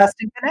 care, trust,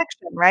 and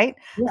connection, right?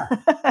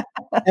 Yeah.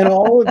 And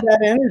all of that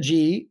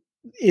energy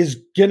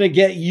is going to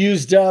get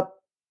used up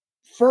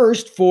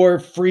first for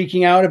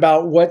freaking out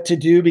about what to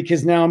do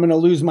because now I'm going to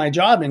lose my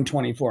job in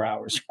 24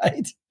 hours,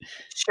 right?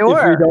 Sure.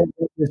 If we don't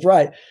get this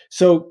right.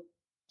 So,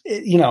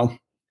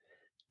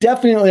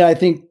 definitely I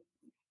think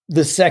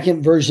the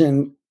second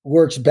version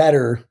works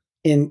better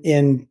in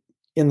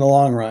the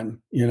long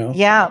run,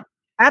 Yeah.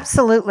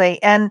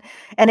 Absolutely. And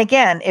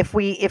again, if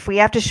we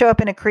have to show up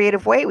in a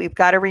creative way, we've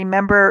got to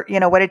remember,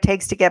 what it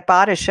takes to get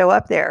Ba to show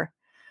up there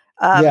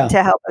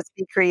to help us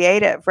be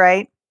creative,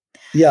 right?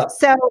 Yeah.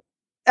 So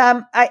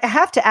I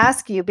have to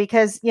ask you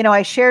because,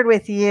 I shared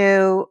with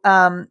you,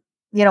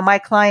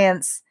 my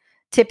clients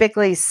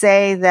typically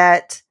say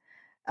that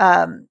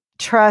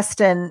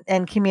trust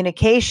and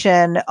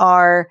communication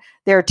are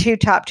their two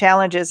top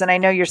challenges. And I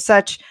know you're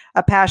such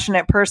a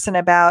passionate person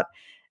about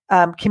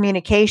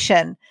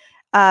communication.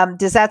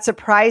 Does that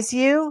surprise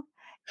you?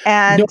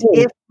 And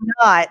if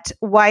not,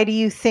 why do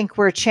you think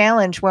we're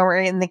challenged when we're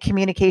in the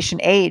communication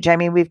age? I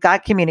mean, we've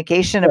got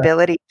communication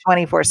ability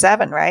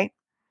 24/7, right?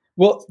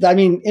 Well, I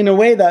mean, in a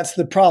way, that's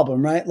the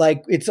problem, right?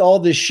 Like it's all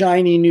the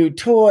shiny new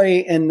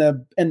toy and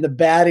the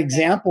bad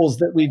examples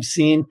that we've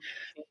seen.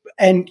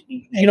 And,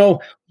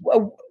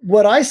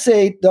 what I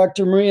say,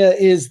 Dr. Maria,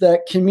 is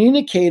that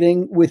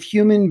communicating with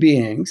human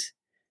beings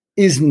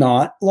is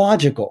not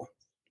logical.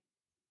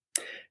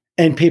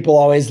 And people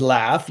always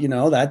laugh,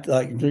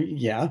 that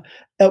yeah.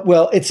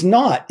 Well, it's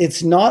not.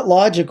 It's not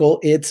logical.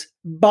 It's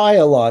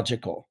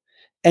biological.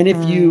 And if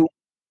you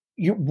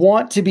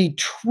want to be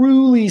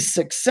truly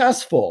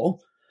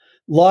successful,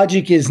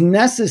 logic is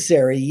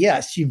necessary.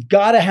 Yes, you've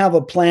got to have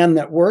a plan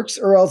that works,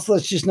 or else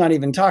let's just not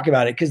even talk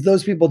about it because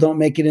those people don't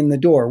make it in the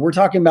door. We're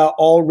talking about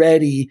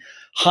already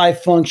high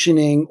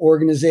functioning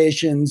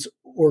organizations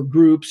or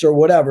groups or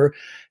whatever.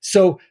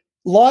 So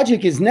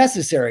logic is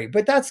necessary,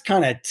 but that's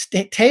kind of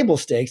table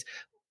stakes.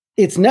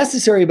 It's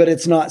necessary, but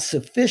it's not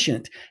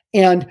sufficient.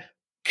 And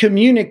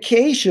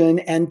communication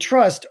and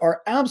trust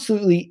are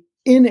absolutely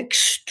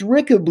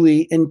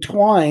inextricably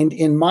entwined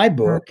in my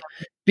book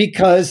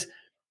because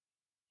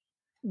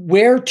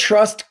where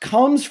trust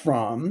comes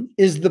from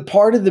is the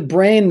part of the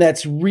brain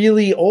that's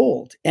really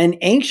old and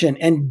ancient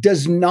and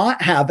does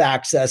not have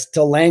access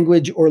to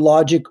language or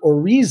logic or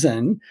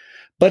reason,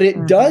 but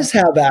it does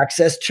have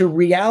access to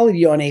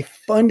reality on a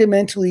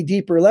fundamentally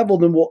deeper level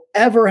than we'll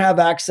ever have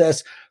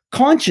access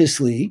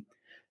consciously.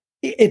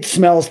 It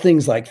smells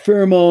things like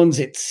pheromones.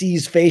 It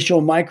sees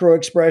facial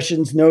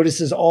microexpressions,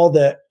 notices all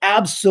the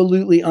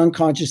absolutely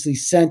unconsciously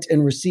sent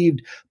and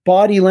received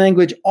body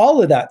language,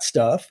 all of that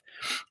stuff.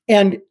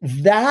 And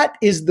that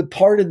is the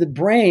part of the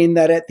brain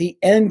that at the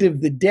end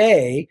of the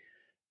day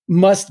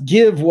must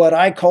give what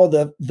I call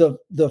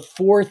the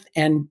fourth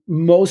and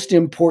most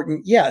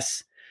important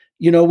yes.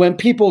 When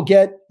people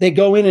they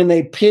go in and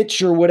they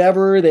pitch or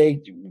whatever,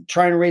 they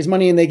trying to raise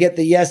money and they get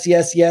the yes,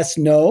 yes, yes,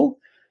 no.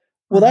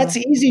 Well, that's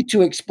easy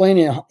to explain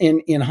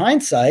in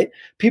hindsight.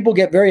 People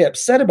get very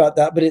upset about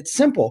that, but it's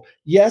simple.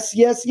 Yes,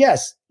 yes,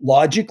 yes.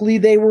 Logically,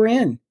 they were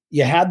in.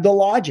 You had the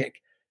logic.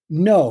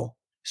 No.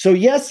 So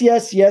yes,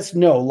 yes, yes,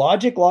 no.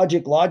 Logic,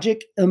 logic,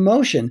 logic,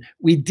 emotion.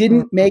 We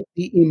didn't make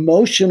the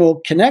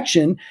emotional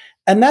connection.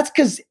 And that's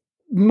because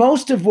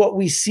most of what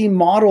we see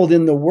modeled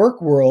in the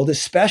work world,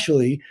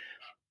 especially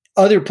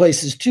other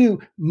places too,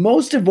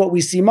 most of what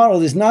we see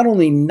modeled is not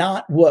only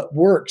not what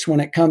works when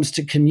it comes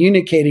to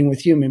communicating with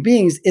human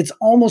beings, it's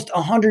almost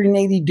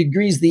 180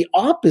 degrees the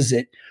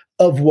opposite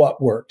of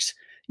what works.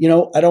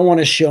 I don't want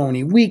to show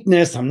any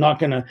weakness. I'm not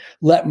going to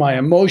let my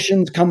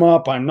emotions come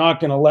up. I'm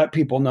not going to let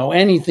people know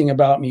anything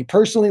about me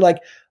personally. Like,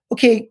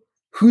 okay,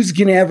 who's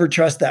going to ever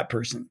trust that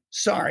person?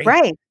 Sorry.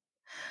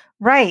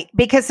 Right.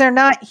 Because they're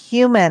not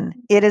human.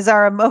 It is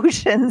our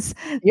emotions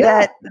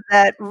that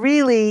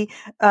really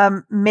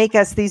make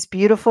us these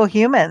beautiful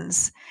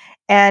humans.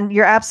 And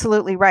you're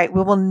absolutely right.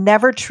 We will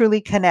never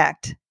truly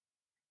connect.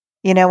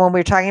 When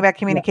we're talking about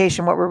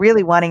communication, what we're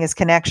really wanting is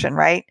connection,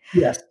 right?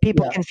 Yes.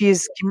 People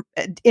confuse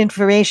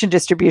information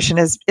distribution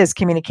as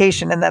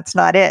communication, and that's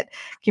not it.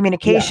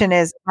 Communication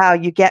is, wow,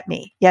 you get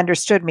me. You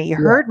understood me. You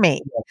heard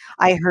me.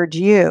 I heard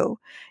you,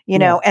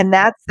 and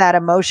that's that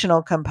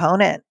emotional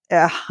component,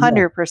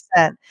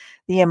 100%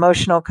 the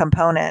emotional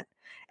component.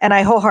 And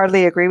I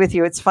wholeheartedly agree with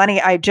you. It's funny.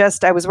 I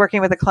was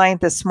working with a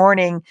client this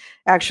morning,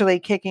 actually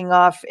kicking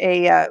off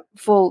a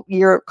full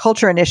year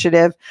culture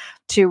initiative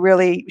to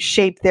really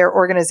shape their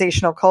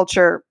organizational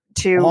culture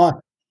to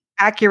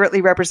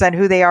accurately represent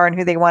who they are and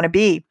who they want to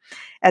be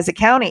as a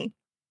county.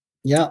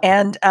 Yeah.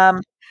 And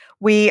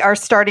we are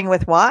starting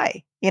with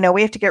why.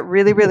 We have to get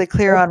really, really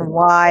clear on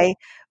why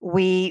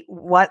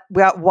why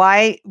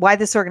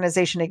this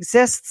organization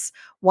exists,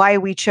 why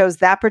we chose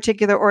that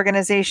particular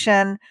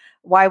organization,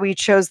 why we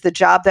chose the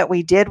job that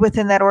we did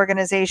within that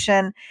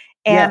organization.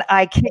 And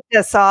I kicked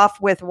us off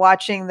with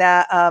watching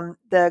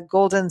the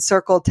Golden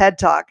Circle TED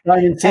Talk.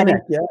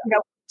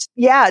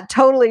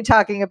 Totally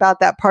talking about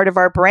that part of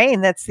our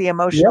brain that's the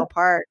emotional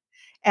part.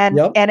 And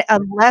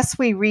unless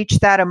we reach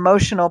that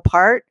emotional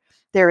part,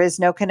 there is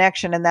no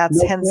connection. And that's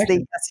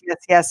the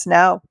yes,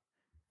 no.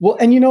 Well,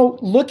 and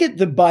look at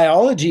the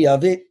biology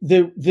of it.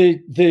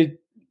 The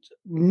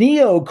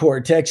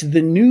neocortex,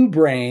 the new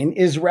brain,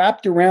 is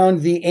wrapped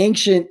around the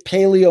ancient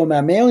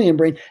paleo-mammalian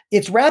brain.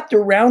 It's wrapped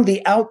around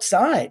the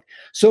outside.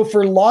 So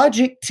for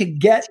logic to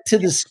get to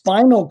the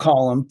spinal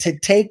column, to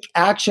take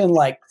action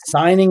like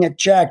signing a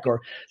check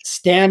or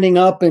standing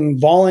up and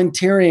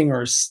volunteering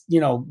or,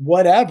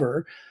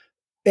 whatever,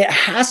 it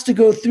has to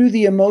go through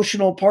the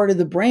emotional part of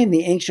the brain,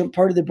 the ancient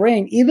part of the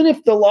brain. Even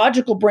if the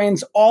logical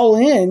brain's all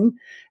in,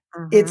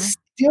 it's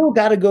still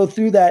got to go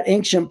through that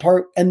ancient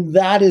part. And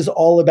that is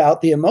all about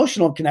the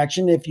emotional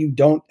connection. If you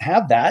don't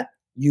have that,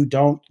 you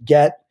don't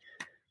get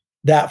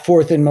that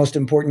fourth and most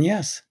important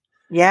yes.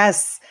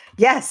 Yes.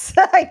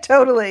 I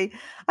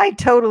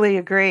totally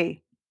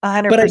agree.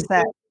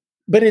 100%.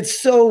 But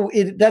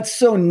that's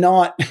so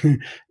not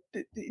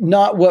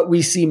what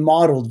we see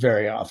modeled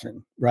very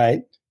often,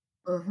 right?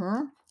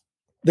 And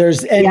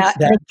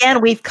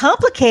again, we've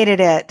complicated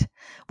it.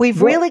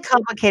 We've really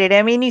complicated it.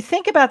 I mean, you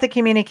think about the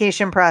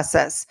communication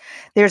process.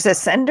 There's a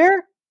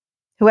sender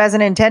who has an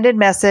intended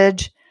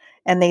message,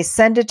 and they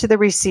send it to the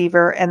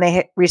receiver, and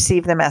they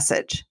receive the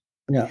message.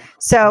 Yeah.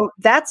 So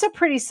that's a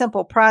pretty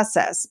simple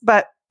process.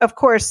 But of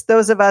course,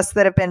 those of us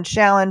that have been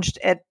challenged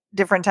at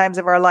different times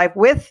of our life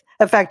with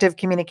effective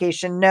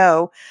communication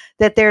know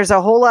that there's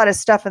a whole lot of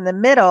stuff in the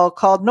middle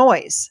called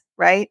noise,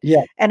 right?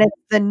 Yeah. And it's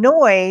the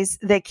noise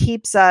that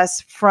keeps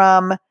us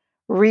from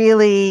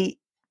really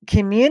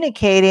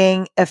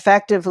communicating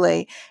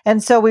effectively.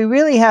 And so we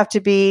really have to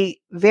be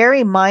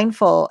very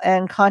mindful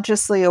and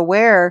consciously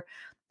aware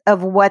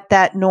of what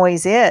that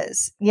noise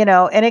is,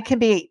 and it can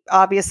be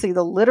obviously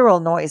the literal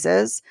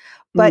noises,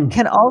 but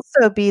can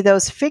also be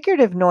those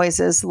figurative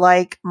noises,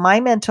 like my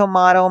mental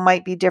model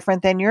might be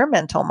different than your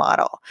mental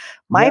model.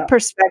 My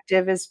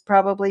perspective is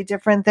probably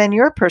different than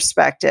your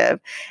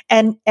perspective.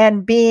 And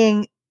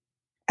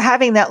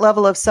having that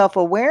level of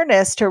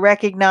self-awareness to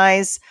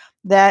recognize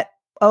that,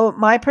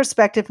 my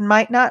perspective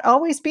might not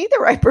always be the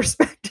right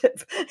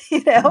perspective,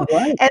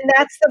 Right. And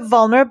that's the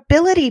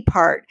vulnerability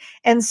part.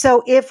 And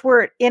so if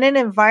we're in an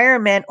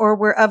environment, or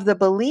we're of the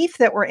belief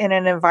that we're in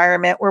an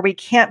environment where we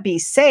can't be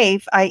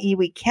safe, i.e.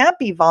 we can't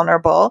be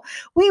vulnerable,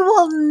 we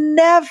will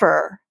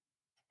never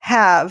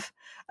have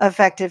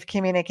effective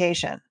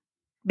communication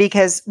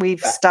because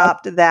we've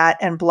stopped that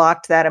and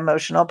blocked that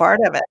emotional part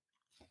of it.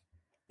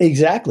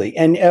 Exactly.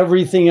 And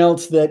everything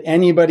else that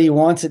anybody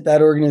wants at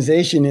that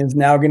organization is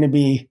now going to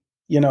be,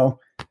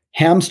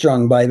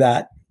 hamstrung by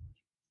that.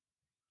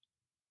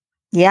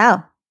 Yeah.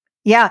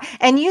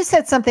 And you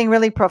said something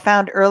really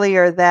profound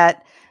earlier,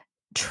 that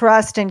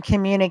trust and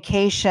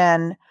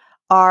communication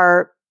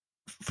are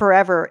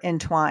forever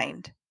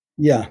entwined.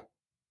 Yeah.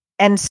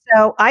 And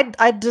so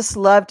I'd just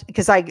loved,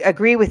 because I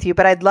agree with you,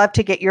 but I'd love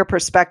to get your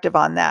perspective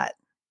on that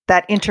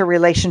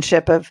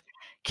interrelationship of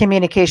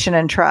communication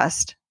and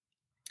trust.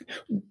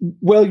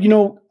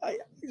 Well,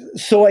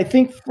 so I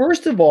think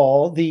first of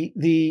all,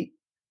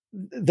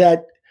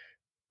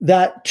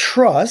 that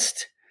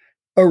trust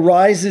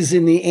arises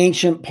in the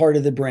ancient part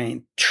of the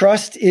brain.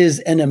 Trust is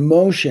an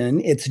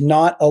emotion. It's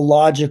not a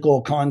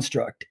logical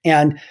construct.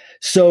 And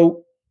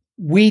so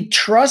we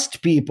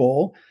trust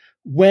people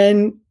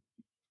when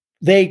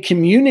they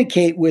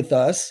communicate with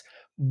us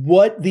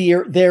what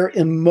their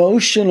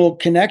emotional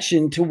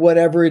connection to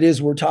whatever it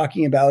is we're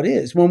talking about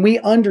is. When we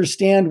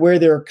understand where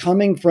they're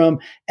coming from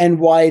and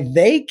why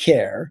they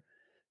care,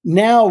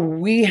 now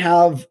we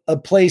have a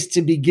place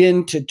to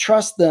begin to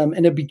trust them,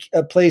 and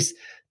a place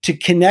to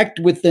connect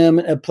with them,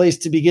 a place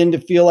to begin to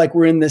feel like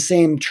we're in the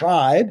same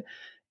tribe.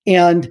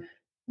 And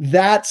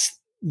that's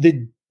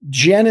the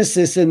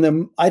genesis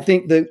and I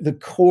think the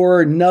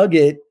core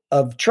nugget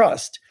of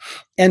trust.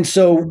 And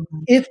so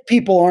if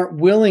people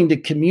aren't willing to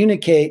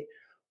communicate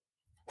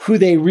who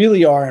they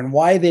really are and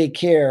why they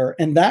care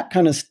and that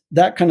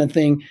kind of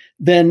thing,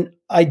 then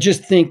I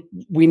just think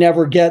we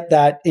never get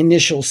that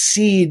initial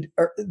seed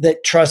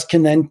that trust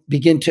can then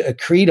begin to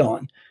accrete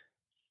on,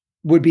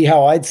 would be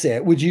how I'd say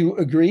it. Would you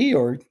agree,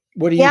 or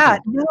what do you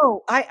think?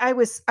 No, I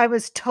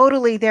was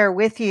totally there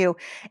with you.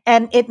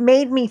 And it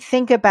made me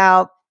think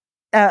about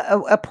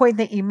a point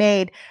that you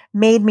made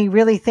me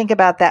really think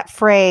about that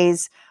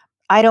phrase,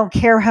 I don't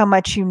care how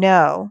much you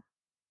know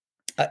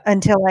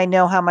until I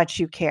know how much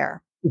you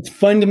care. It's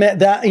fundamental.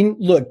 That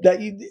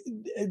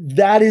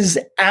is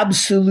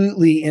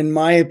absolutely, in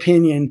my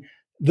opinion,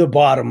 the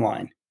bottom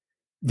line.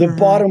 The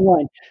bottom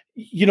line.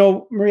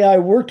 Maria, I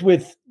worked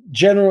with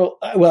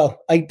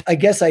I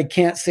guess I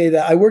can't say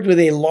that. I worked with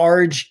a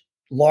large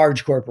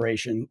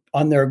corporation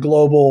on their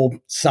global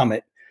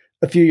summit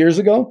a few years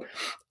ago,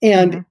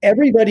 and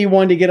everybody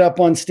wanted to get up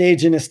on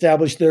stage and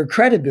establish their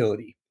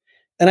credibility.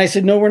 And I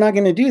said, no, we're not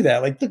going to do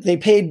that. Like, look, they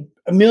paid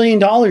 $1 million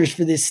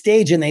for this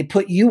stage and they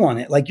put you on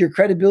it. Like, your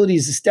credibility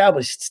is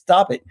established.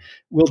 Stop it.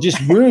 We'll just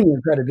ruin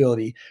your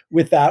credibility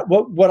with that.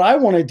 What I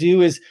want to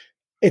do is,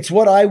 it's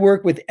what I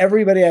work with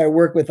everybody I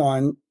work with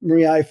on,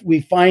 Maria. We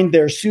find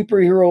their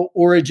superhero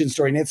origin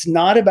story. And it's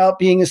not about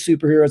being a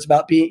superhero. It's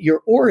about being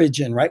your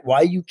origin, right?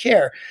 Why you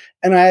care.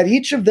 And I had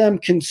each of them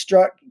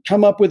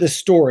come up with a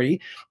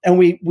story, and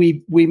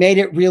we made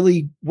it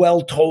really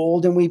well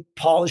told, and we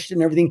polished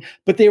and everything,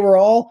 but they were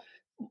all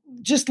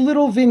just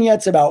little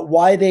vignettes about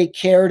why they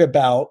cared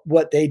about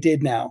what they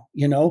did now.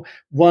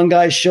 One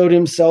guy showed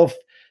himself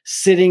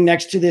sitting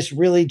next to this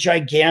really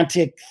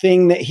gigantic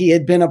thing that he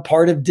had been a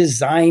part of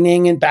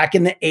designing and back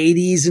in the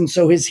 80s. And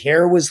so his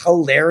hair was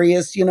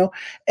hilarious,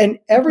 and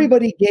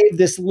everybody gave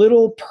this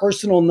little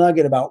personal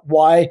nugget about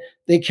why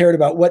they cared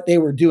about what they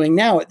were doing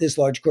now at this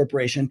large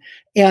corporation.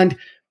 And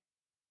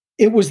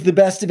it was the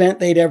best event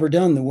they'd ever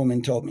done, the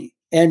woman told me.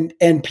 And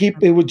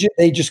people,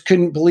 they just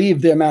couldn't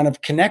believe the amount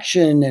of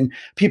connection, and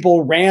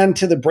people ran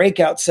to the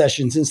breakout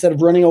sessions instead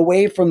of running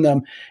away from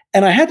them.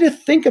 And I had to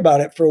think about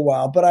it for a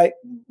while, but I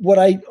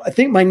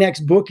think my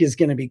next book is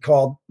going to be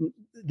called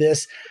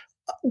this.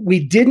 We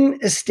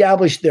didn't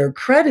establish their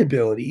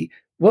credibility.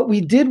 What we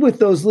did with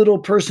those little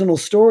personal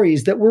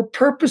stories that were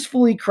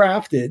purposefully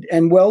crafted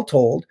and well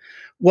told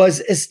was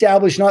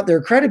establish not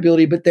their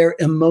credibility, but their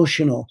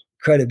emotional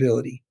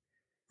credibility.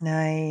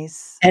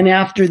 Nice. And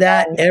after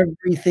that,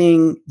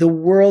 everything, the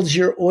world's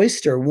your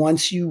oyster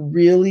once you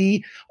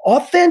really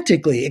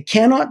authentically, it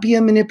cannot be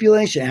a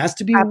manipulation. It has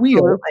to be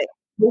real. But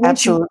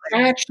once you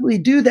actually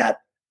do that,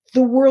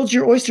 the world's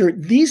your oyster.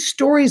 These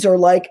stories are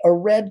like a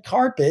red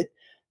carpet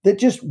that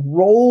just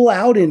roll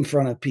out in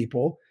front of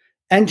people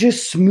and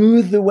just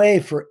smooth the way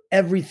for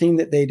everything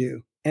that they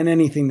do and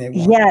anything they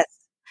want. Yes.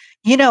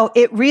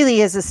 It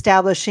really is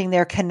establishing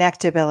their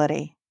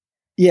connectability.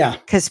 Yeah.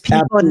 Because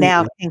people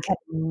now can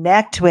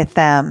connect with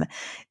them.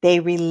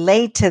 They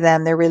relate to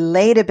them, their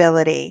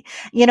relatability,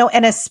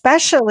 and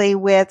especially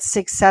with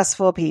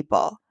successful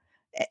people,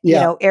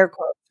 air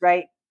quotes,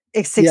 right?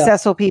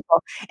 Successful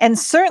people. And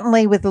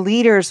certainly with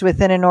leaders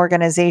within an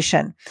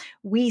organization,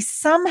 we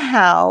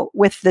somehow,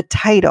 with the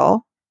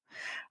title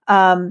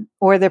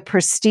or the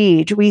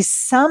prestige, we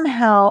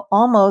somehow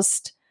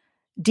almost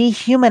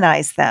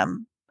dehumanize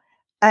them.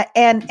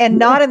 And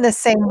not in the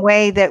same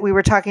way that we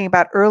were talking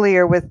about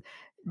earlier with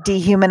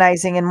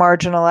dehumanizing and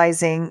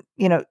marginalizing,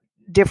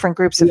 different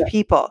groups of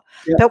people.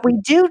 Yeah. But we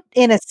do,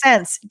 in a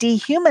sense,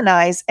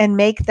 dehumanize and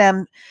make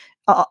them,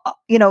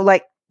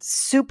 like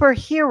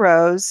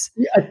superheroes.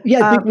 I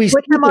think we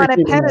put them on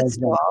a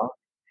pedestal.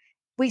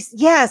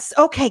 Yes.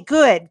 Okay,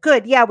 good.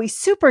 Yeah, we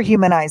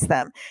superhumanize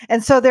them.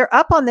 And so they're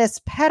up on this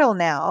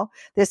pedestal,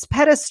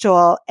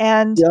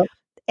 and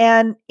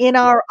in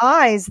our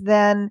eyes,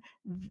 then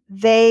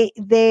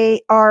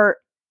they are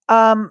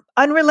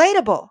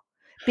unrelatable.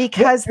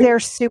 Because they're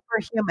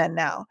superhuman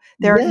now.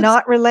 They're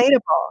not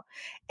relatable.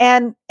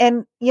 And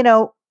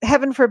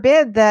heaven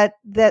forbid that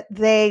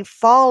they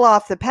fall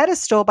off the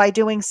pedestal by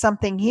doing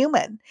something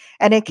human.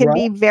 And it can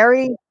be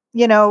very,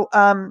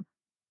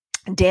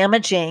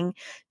 damaging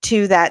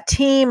to that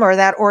team or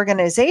that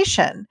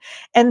organization.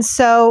 And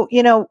so,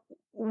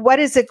 what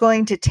is it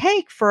going to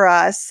take for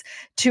us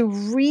to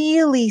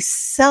really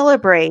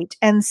celebrate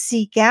and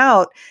seek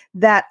out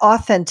that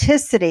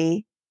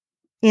authenticity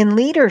in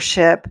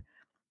leadership,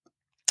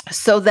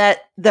 so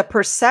that the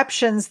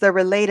perceptions, the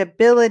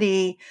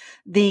relatability,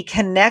 the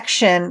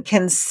connection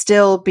can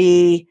still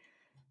be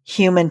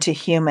human to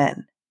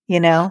human,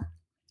 Well,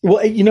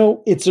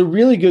 it's a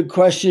really good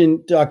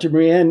question, Dr.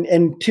 Maria.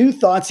 And two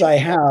thoughts I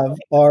have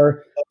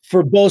are,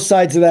 for both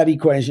sides of that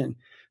equation.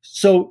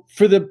 So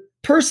for the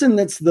person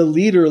that's the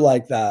leader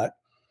like that,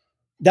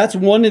 that's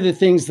one of the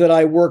things that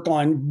I work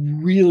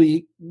on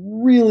really,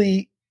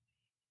 really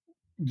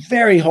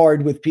very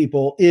hard with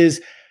people,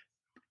 is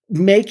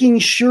making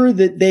sure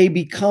that they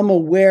become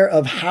aware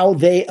of how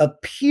they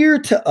appear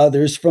to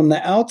others from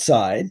the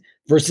outside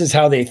versus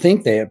how they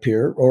think they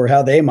appear or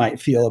how they might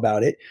feel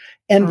about it.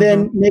 And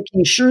then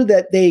making sure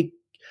that they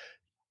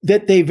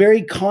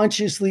very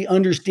consciously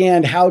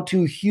understand how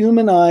to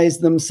humanize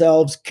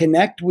themselves,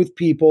 connect with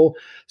people,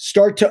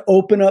 start to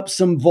open up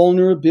some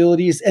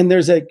vulnerabilities. And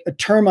there's a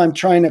term I'm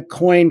trying to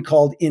coin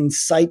called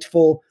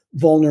insightful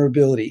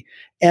vulnerability,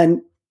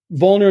 and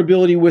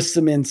vulnerability with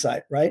some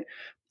insight, right?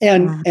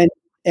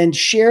 And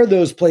share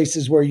those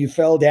places where you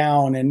fell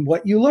down and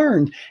what you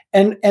learned.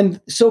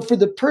 And so for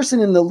the person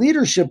in the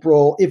leadership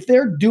role, if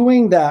they're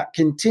doing that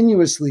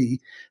continuously,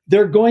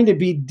 they're going to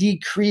be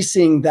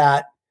decreasing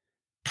that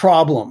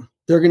problem.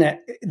 They're going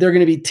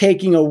to be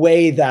taking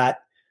away that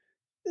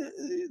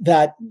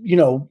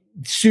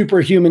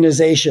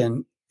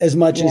superhumanization as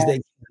much as they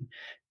can.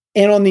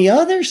 And on the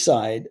other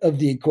side of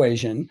the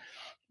equation,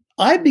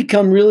 I've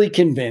become really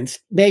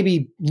convinced,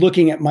 maybe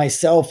looking at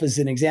myself as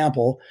an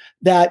example,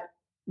 that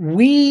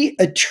we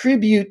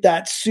attribute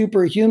that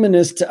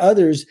superhumanness to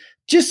others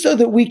just so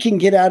that we can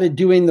get out of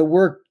doing the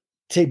work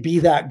to be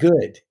that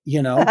good,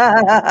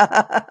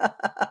 I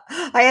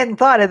hadn't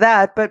thought of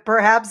that, but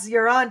perhaps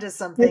you're onto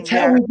something. It's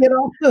how we get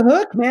off the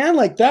hook, man.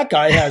 Like, that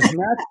guy has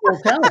natural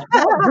talent.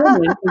 That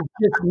woman is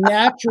just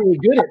naturally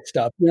good at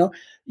stuff, Yeah,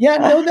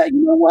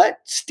 you know what?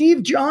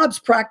 Steve Jobs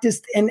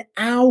practiced an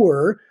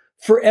hour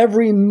for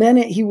every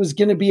minute he was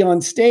going to be on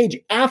stage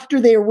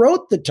after they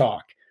wrote the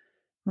talk.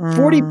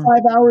 45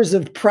 hours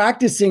of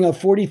practicing a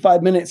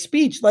 45-minute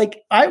speech.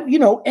 Like,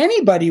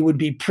 anybody would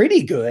be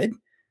pretty good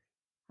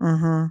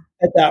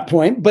at that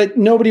point, but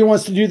nobody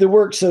wants to do the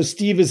work. So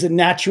Steve is a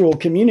natural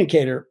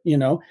communicator,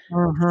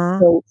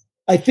 So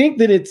I think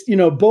that it's,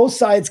 both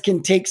sides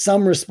can take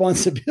some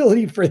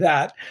responsibility for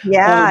that.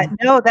 Yeah,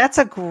 no, that's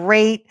a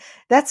great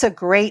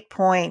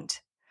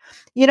point.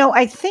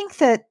 I think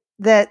that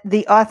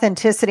the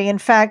authenticity, in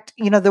fact,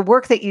 the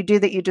work that you do,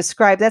 that you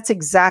describe, that's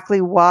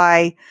exactly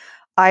why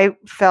I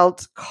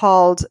felt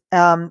called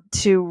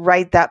to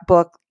write that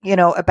book,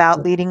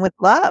 about leading with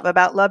love,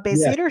 about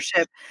love-based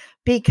leadership,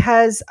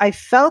 because I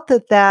felt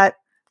that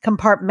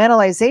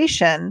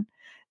compartmentalization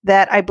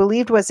that I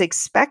believed was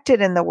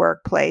expected in the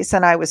workplace,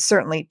 and I was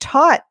certainly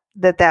taught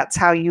that that's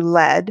how you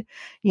led.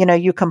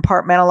 You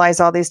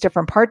compartmentalize all these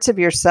different parts of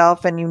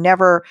yourself, and you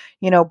never,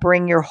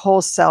 bring your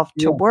whole self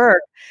to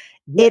work.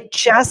 It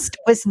just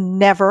was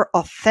never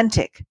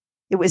authentic.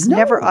 It was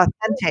never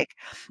authentic.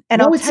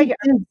 And I'll tell you,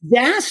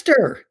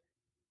 disaster.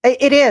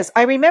 It is.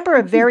 I remember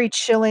a very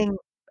chilling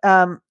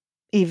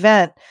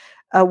event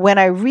when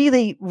I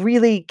really,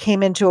 really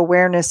came into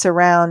awareness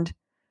around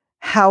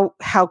how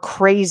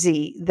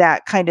crazy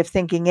that kind of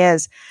thinking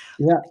is.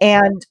 Yeah.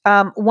 And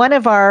one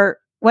of our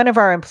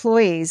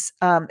employees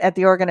at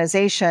the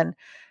organization,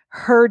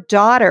 her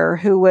daughter,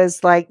 who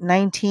was like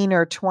 19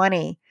 or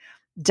 20,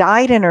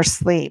 died in her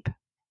sleep.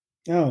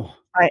 Oh.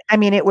 I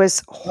mean, it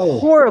was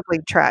horribly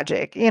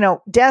tragic.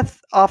 Death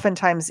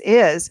oftentimes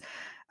is,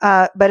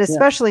 but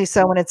especially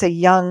so when it's a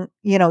young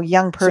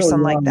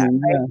person like that.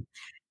 Right?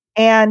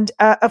 And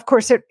of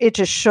course, it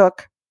just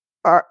shook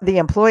the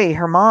employee,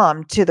 her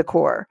mom, to the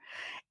core.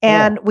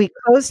 And we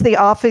closed the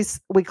office.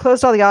 We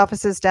closed all the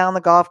offices down,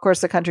 the golf course,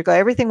 the country club.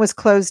 Everything was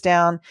closed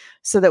down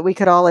so that we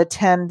could all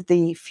attend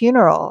the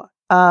funeral.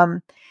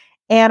 And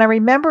I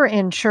remember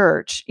in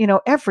church,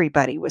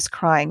 everybody was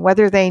crying,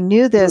 whether they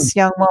knew this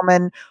young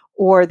woman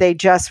or they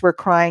just were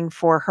crying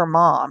for her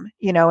mom,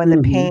 and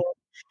the pain.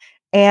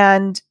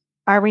 And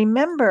I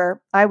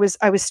remember I was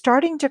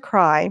starting to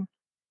cry.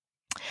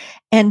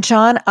 And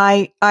John,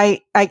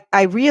 I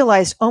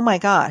realized, oh my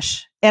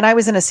gosh, and I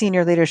was in a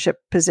senior leadership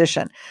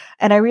position,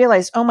 and I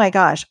realized, oh my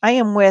gosh, I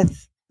am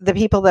with the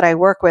people that I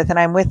work with, and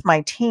I'm with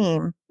my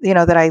team,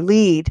 that I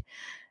lead,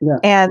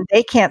 and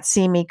they can't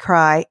see me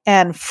cry.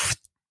 And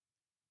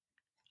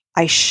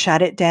I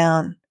shut it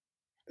down.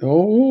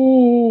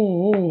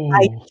 Oh,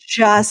 I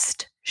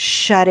just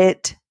shut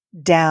it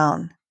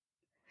down.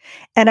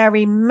 And I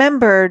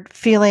remembered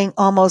feeling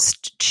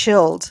almost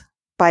chilled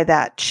by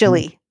that,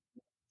 chilly,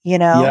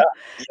 Yeah.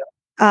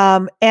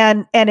 And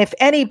if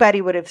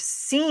anybody would have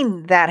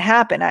seen that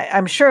happen,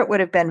 I'm sure it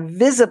would have been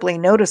visibly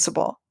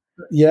noticeable.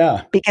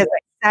 Yeah. Because I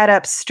sat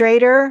up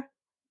straighter,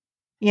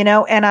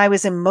 and I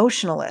was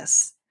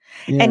emotionless.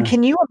 Yeah. And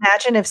can you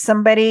imagine if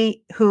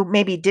somebody who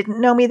maybe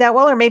didn't know me that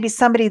well, or maybe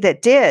somebody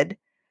that did,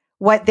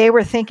 what they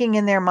were thinking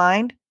in their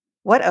mind?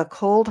 What a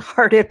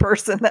cold-hearted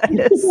person that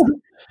is,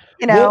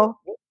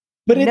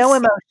 but no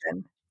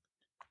emotion.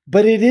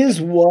 but it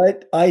is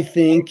what I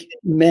think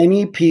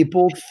many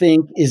people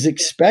think is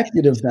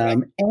expected of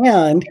them.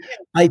 And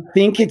I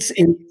think it's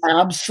an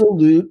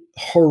absolute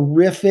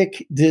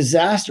horrific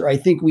disaster. I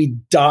think we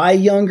die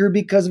younger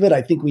because of it.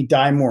 I think we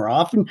die more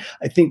often.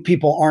 I think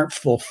people aren't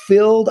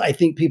fulfilled. I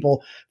think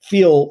people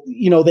feel,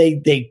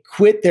 they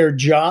quit their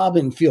job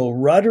and feel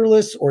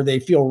rudderless, or they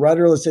feel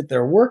rudderless at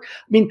their work.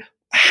 I mean,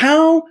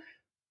 how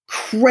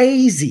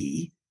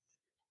crazy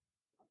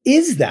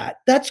is that?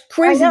 That's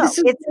crazy. I know. This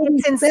is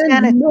It's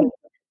insanity.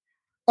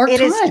 It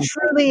time. is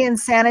truly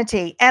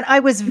insanity. And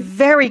I was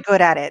very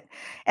good at it.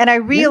 And I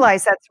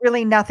realized that's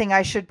really nothing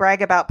I should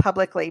brag about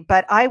publicly,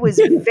 but I was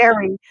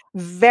very,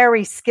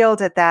 very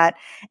skilled at that.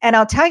 And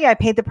I'll tell you, I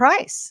paid the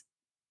price.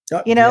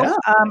 I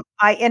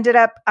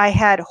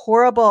had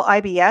horrible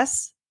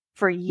IBS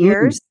for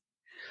years.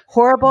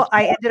 Horrible.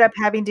 I ended up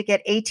having to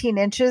get 18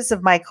 inches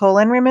of my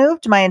colon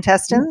removed, my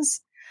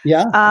intestines.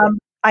 Yeah.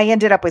 I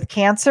ended up with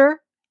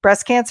cancer,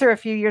 breast cancer a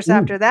few years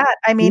after that.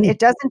 I mean, it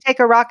doesn't take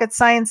a rocket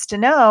scientist to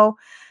know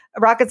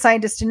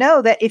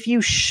that if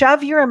you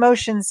shove your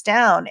emotions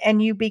down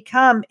and you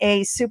become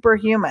a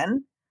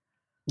superhuman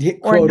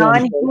or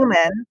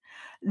non-human,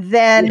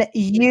 then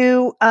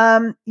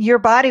your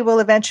body will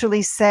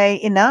eventually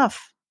say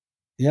enough.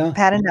 Yeah. I've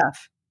had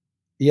enough.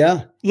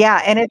 Yeah.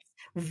 Yeah. And it's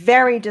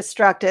very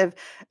destructive,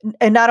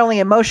 and not only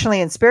emotionally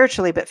and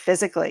spiritually, but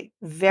physically,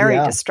 very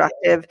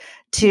destructive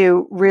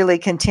to really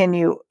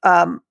continue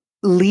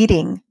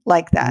leading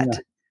like that. Yeah.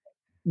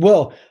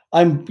 Well,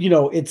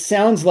 it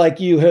sounds like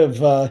you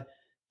have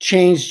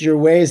changed your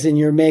ways and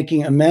you're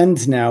making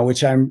amends now,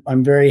 which I'm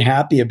very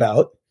happy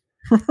about.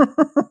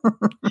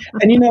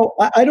 And,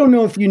 I don't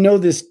know if you know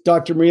this,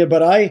 Dr. Maria,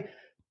 but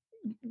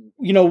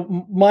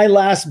my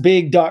last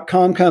big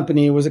 .com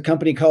company was a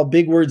company called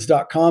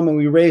bigwords.com, and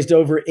we raised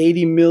over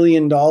 $80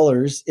 million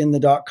in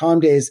the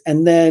 .com days.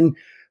 And then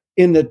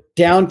in the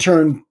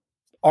downturn,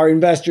 our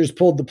investors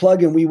pulled the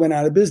plug and we went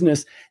out of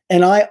business.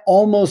 And I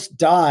almost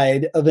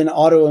died of an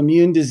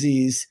autoimmune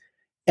disease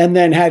and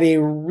then had a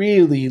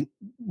really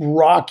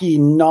rocky,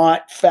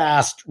 not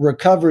fast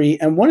recovery.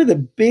 And one of the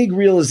big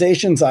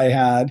realizations I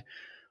had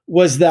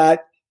was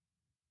that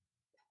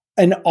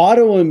an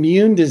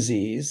autoimmune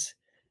disease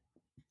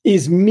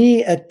is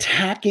me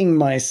attacking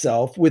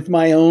myself with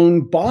my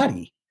own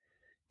body.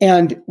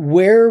 And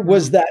where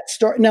was that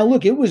start? Now,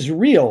 look, it was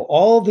real.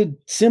 All the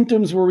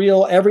symptoms were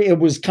real. It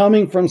was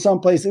coming from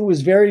someplace. It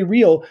was very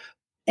real.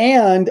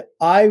 And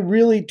I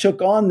really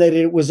took on that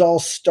it was all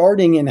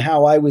starting in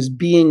how I was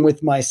being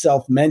with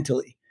myself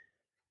mentally.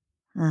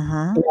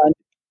 And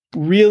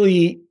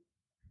really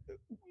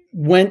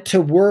went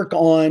to work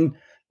on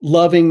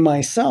loving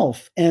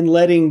myself and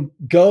letting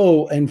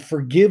go and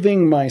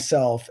forgiving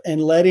myself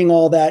and letting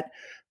all that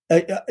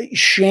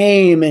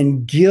shame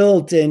and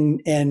guilt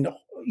and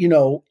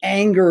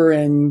anger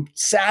and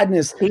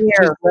sadness, just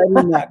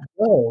letting that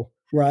go.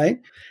 Right.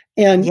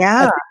 And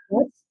I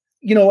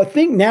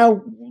think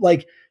now,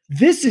 like,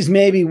 this is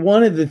maybe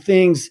one of the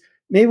things,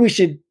 maybe we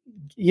should,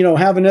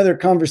 have another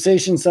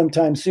conversation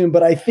sometime soon,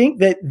 but I think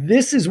that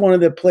this is one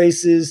of the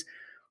places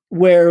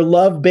where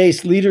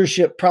love-based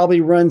leadership probably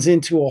runs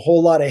into a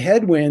whole lot of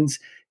headwinds.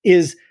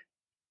 Is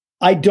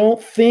I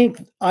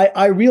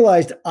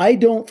realized I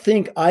don't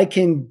think I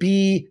can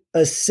be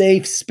a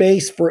safe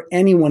space for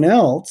anyone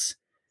else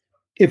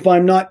if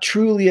I'm not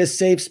truly a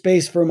safe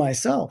space for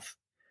myself.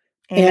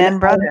 Amen,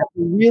 brother. I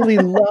really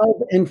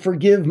love and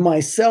forgive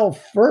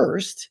myself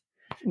first.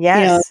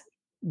 Yes. And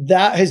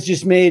that has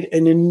just made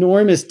an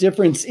enormous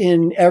difference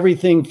in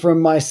everything from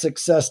my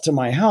success to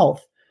my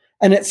health.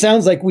 And it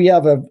sounds like we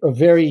have a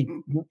very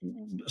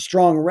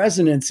strong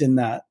resonance in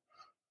that.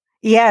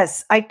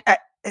 Yes, I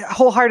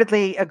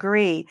wholeheartedly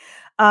agree.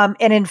 And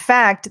in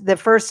fact, the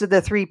first of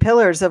the 3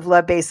 pillars of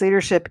love-based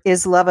leadership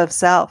is love of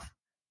self.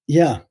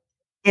 Yeah.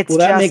 It's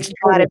just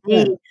gotta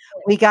be.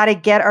 We've got to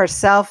get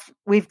ourselves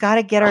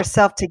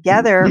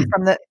together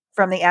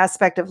from the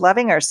aspect of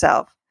loving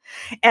ourselves.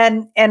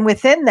 And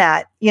within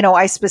that,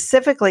 I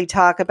specifically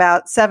talk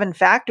about 7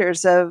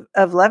 factors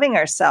of loving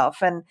ourselves.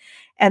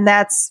 And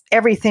that's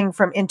everything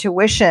from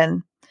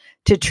intuition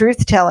to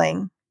truth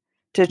telling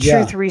to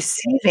truth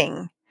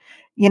receiving,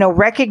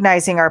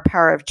 recognizing our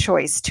power of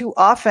choice. Too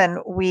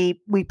often we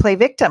play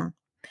victim,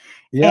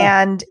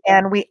 and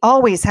we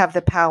always have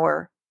the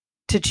power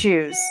to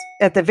choose,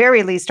 at the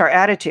very least, our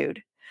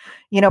attitude.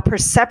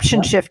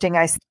 Perception shifting,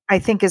 I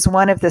think, is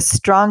one of the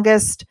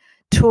strongest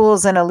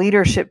tools in a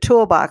leadership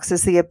toolbox,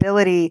 is the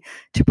ability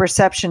to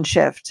perception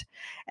shift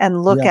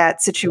and look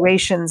at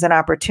situations and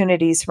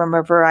opportunities from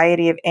a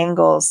variety of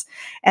angles,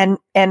 and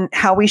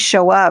how we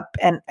show up,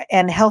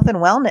 and health and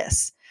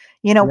wellness.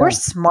 We're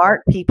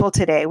smart people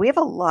today. We have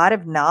a lot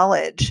of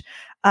knowledge,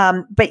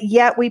 but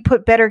yet we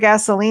put better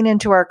gasoline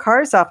into our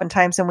cars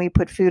oftentimes than we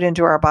put food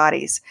into our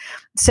bodies.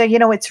 So,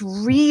 it's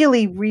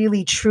really,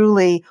 really,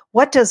 truly,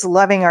 what does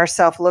loving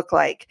ourselves look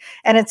like?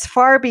 And it's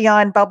far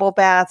beyond bubble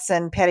baths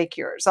and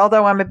pedicures,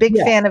 although I'm a big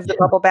fan of the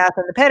bubble bath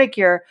and the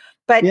pedicure.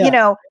 But,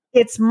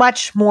 it's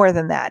much more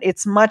than that.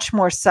 It's much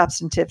more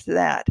substantive than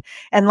that.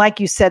 And like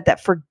you said,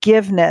 that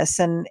forgiveness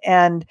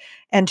and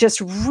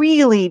just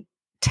really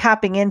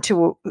tapping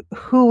into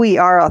who we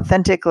are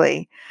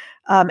authentically,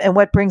 and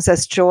what brings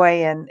us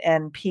joy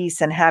and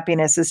peace and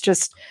happiness is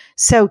just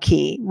so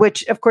key,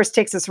 which of course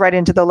takes us right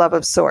into the love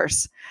of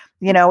source.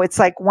 It's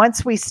like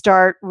once we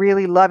start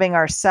really loving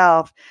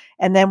ourselves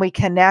and then we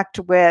connect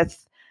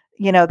with,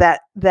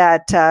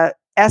 that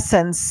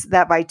essence,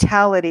 that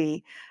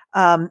vitality,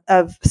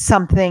 of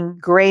something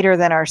greater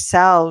than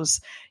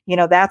ourselves,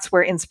 that's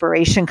where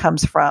inspiration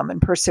comes from,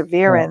 and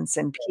perseverance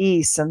and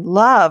peace and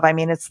love. I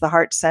mean, it's the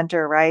heart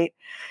center, right?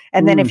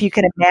 And then if you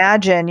can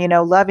imagine,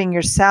 loving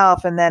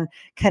yourself and then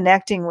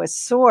connecting with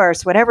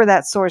source, whatever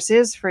that source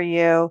is for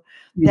you,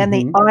 then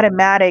the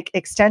automatic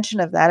extension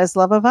of that is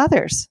love of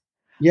others.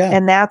 Yeah.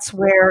 And that's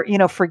where,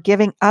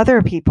 forgiving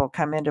other people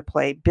come into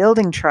play,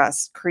 building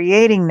trust,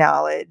 creating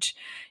knowledge,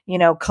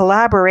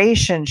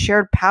 collaboration,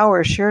 shared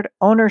power, shared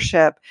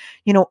ownership,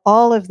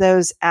 all of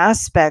those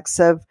aspects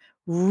of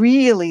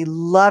really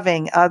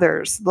loving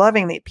others,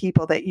 loving the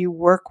people that you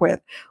work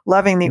with,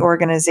 loving the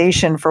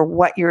organization for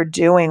what you're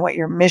doing, what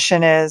your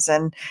mission is,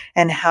 and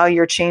how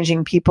you're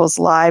changing people's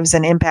lives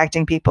and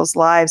impacting people's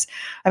lives.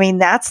 I mean,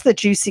 that's the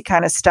juicy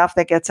kind of stuff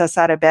that gets us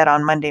out of bed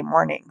on Monday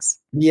mornings.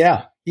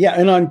 Yeah. Yeah.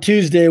 And on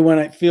Tuesday, when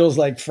it feels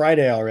like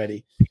Friday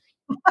already.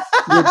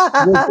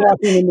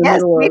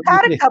 Yes, we've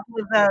had a couple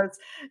of those.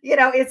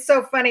 It's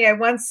so funny. I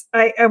once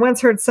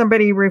heard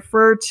somebody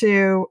refer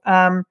to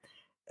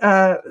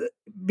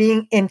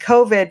being in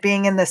COVID,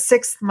 being in the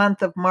 6th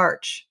month of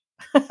March.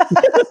 And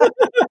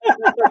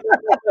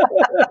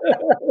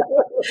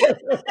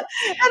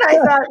I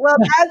thought, well,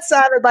 that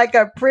sounded like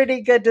a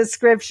pretty good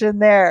description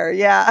there.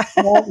 Yeah.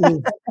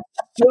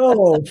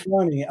 So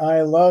funny.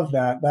 I love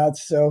that.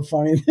 That's so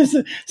funny. This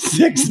is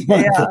 6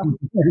 months of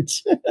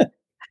March.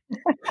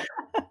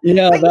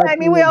 I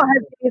mean, we all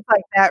have days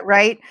like that,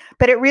 right?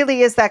 But it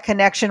really is that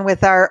connection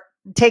with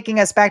taking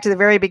us back to the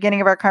very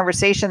beginning of our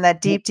conversation,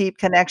 that deep, deep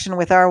connection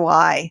with our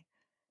why.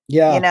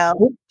 Yeah. Let me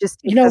ask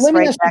you a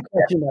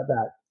question about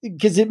that,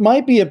 because it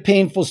might be a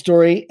painful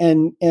story,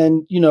 and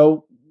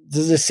this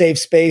is a safe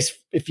space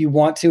if you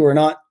want to or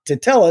not to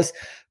tell us,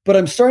 but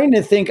I'm starting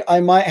to think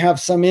I might have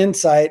some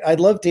insight. I'd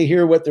love to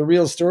hear what the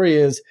real story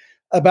is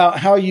about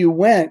how you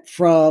went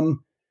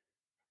from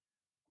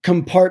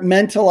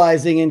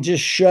compartmentalizing and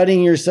just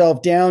shutting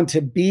yourself down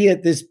to be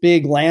at this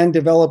big land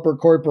developer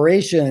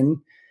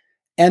corporation.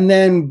 And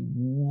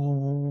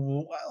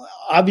then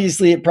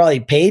obviously it probably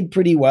paid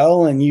pretty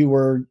well and you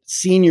were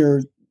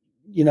senior,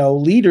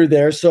 leader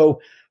there.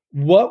 So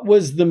what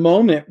was the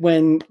moment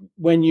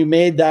when you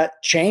made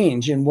that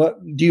change, and what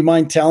do you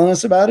mind telling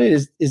us about it?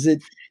 Is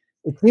it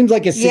seems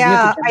like a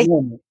significant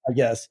moment, I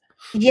guess.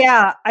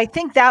 Yeah, I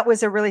think that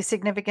was a really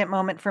significant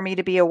moment for me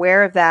to be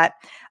aware of that.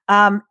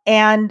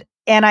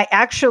 And I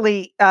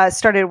actually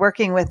started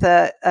working with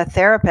a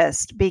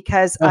therapist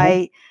because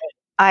I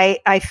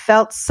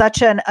felt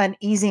such an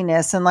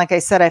uneasiness. And like I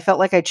said, I felt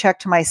like I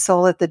checked my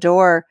soul at the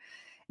door.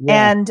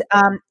 Yeah. And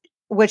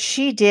what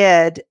she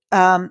did,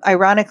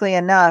 ironically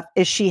enough,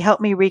 is she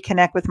helped me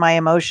reconnect with my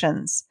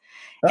emotions.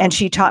 And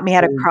she taught me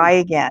how to cry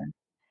again.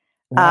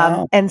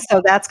 Wow. And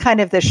so that's kind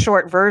of the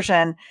short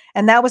version.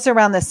 And that was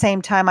around the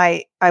same time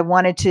I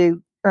wanted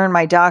to earn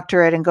my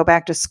doctorate and go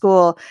back to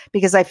school,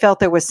 because I felt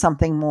there was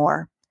something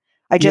more.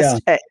 I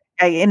just,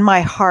 in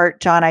my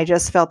heart, John, I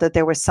just felt that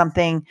there was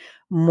something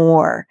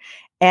more.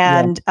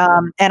 And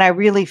I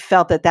really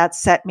felt that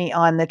set me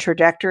on the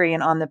trajectory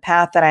and on the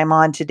path that I'm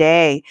on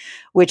today,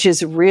 which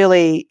is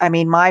really, I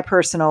mean, my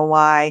personal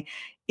why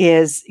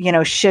is,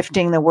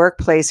 shifting the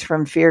workplace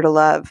from fear to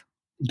love.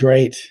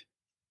 Great.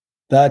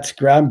 That's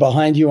great. I'm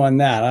behind you on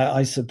that.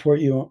 I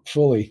support you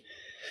fully.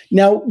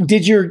 Now,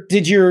 did your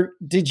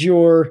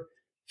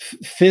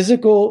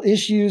physical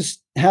issues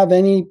have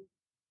any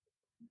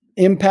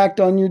impact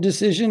on your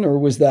decision, or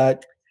was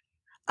that?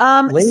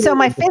 So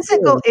my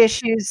physical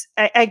issues,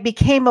 I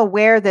became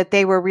aware that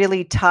they were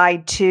really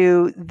tied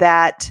to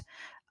that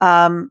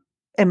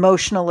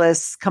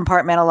emotionless,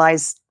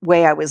 compartmentalized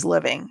way I was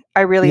living.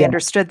 I really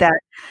understood that,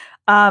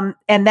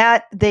 and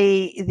that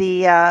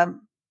the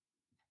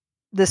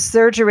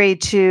surgery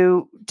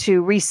to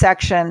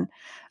resection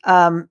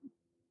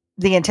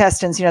the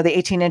intestines, the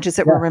 18 inches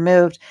that were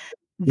removed,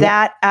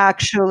 that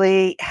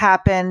actually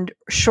happened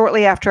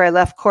shortly after I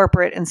left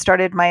corporate and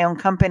started my own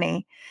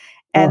company.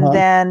 And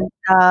then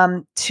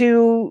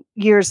 2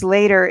 years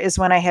later is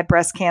when I had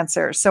breast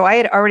cancer. So I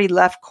had already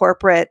left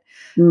corporate.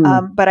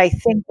 But I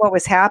think what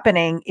was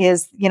happening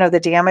is, the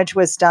damage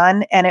was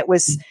done, and it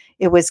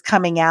was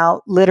coming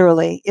out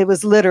literally. It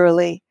was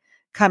literally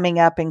coming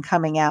up and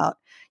coming out.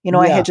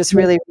 I had just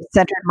really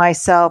centered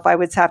myself, I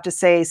would have to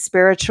say,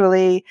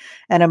 spiritually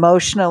and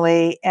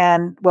emotionally.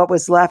 And what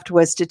was left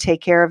was to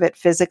take care of it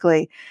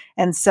physically.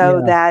 And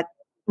so that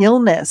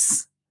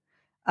illness,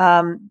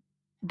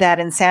 that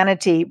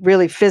insanity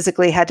really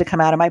physically had to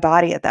come out of my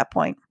body at that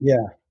point.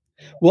 Yeah.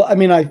 Well, I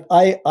mean,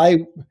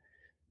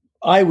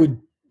 I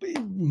would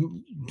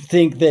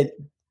think that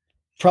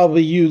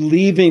probably you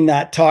leaving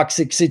that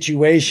toxic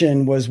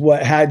situation was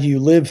what had you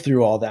live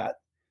through all that.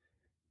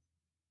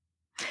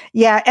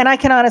 Yeah. And I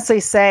can honestly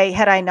say,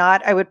 had I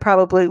not,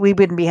 we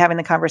wouldn't be having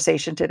the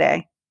conversation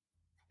today.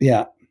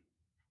 Yeah.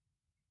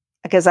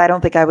 Because I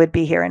don't think I would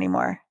be here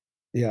anymore.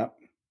 Yeah.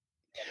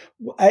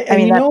 I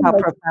mean, that's how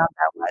profound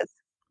that was.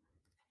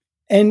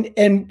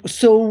 And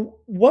so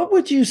what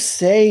would you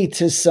say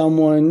to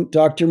someone,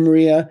 Dr.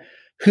 Maria,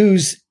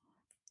 who's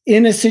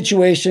in a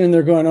situation and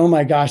they're going, oh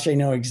my gosh, I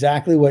know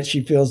exactly what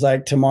she feels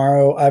like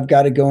tomorrow. I've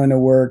got to go into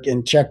work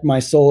and check my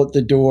soul at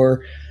the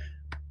door.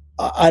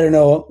 I don't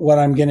know what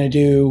I'm going to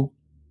do.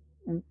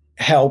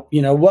 Help,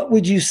 what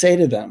would you say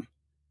to them?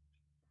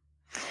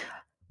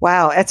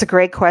 Wow, that's a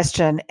great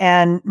question.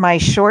 And my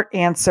short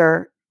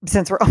answer,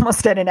 since we're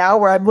almost at an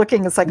hour, I'm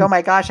looking, it's like, oh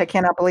my gosh, I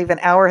cannot believe an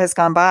hour has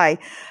gone by.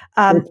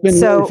 So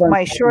really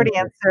my short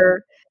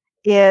answer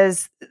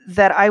is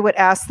that I would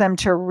ask them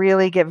to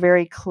really get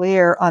very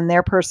clear on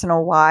their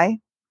personal why.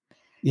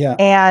 Yeah.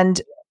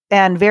 And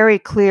very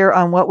clear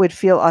on what would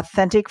feel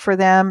authentic for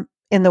them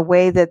in the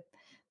way that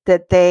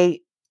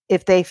they,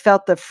 if they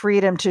felt the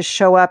freedom to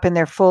show up in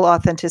their full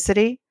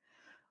authenticity,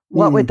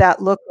 what would that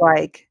look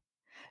like?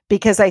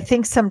 Because I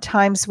think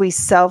sometimes we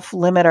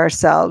self-limit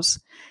ourselves.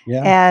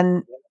 Yeah.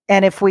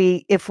 And if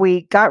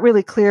we got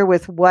really clear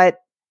with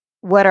what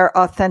our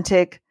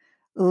authentic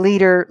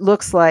leader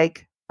looks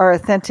like, our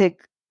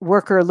authentic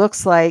worker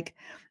looks like,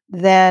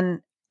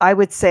 then I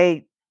would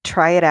say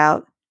try it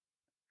out.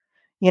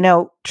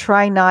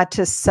 Try not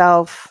to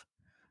self-regulate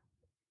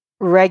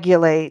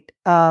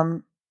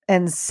and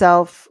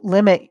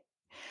self-limit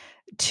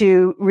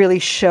to really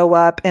show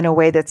up in a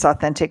way that's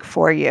authentic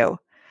for you,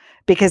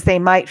 because they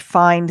might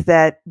find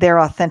that their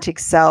authentic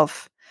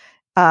self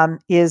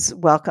is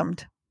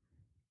welcomed.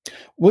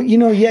 Well,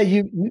 yeah,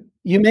 you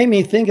made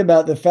me think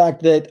about the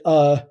fact that,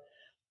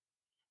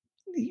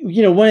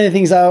 one of the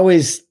things I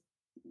always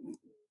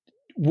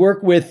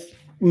work with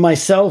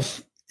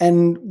myself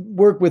and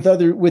work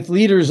with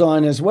leaders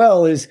on as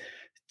well is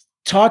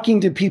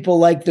talking to people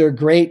like they're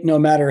great, no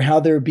matter how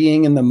they're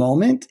being in the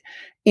moment.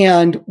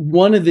 And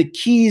one of the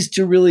keys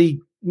to really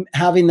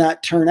having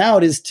that turn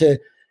out is to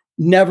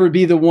never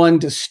be the one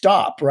to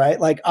stop, right?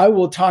 Like, I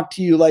will talk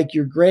to you like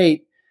you're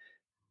great,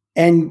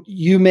 and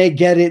you may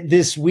get it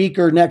this week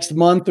or next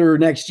month or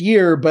next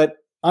year, but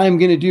I'm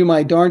going to do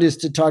my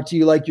darndest to talk to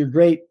you like you're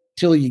great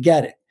till you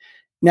get it.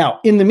 Now,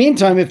 in the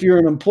meantime, if you're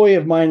an employee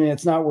of mine and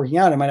it's not working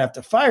out, I might have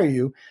to fire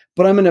you,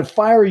 but I'm going to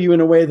fire you in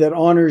a way that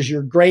honors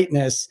your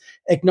greatness,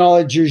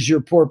 acknowledges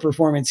your poor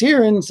performance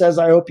here, and says,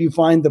 I hope you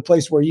find the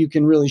place where you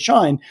can really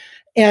shine.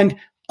 And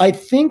I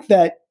think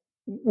that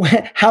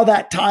how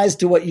that ties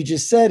to what you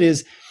just said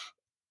is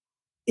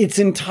it's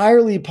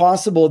entirely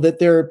possible that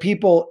there are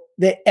people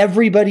that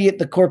everybody at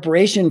the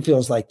corporation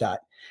feels like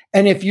that.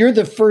 And if you're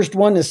the first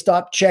one to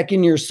stop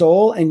checking your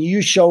soul and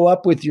you show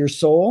up with your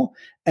soul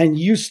and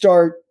you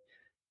start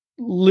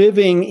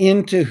living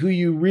into who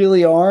you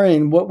really are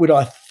and what would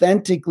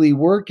authentically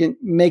work and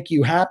make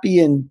you happy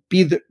and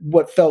be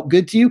what felt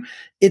good to you,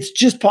 it's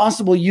just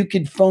possible you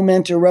could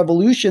foment a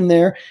revolution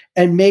there.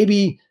 And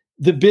maybe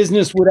the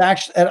business would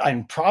actually,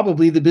 and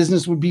probably the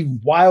business would be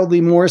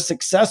wildly more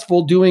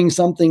successful doing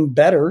something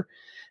better,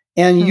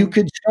 and you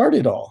could start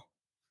it all.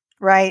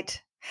 Right.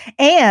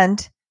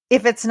 And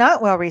if it's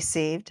not well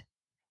received,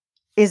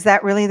 is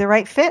that really the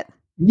right fit?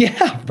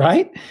 Yeah,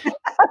 right.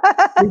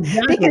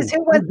 Exactly. Because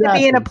who wants to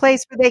be in a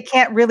place where they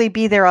can't really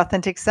be their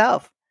authentic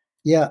self?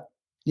 Yeah.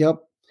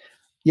 Yep.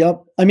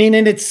 I mean,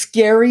 and it's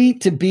scary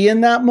to be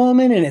in that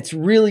moment, and it's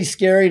really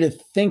scary to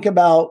think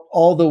about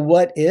all the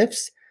what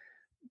ifs.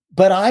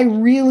 But I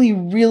really,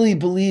 really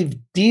believe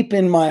deep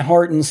in my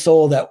heart and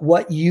soul that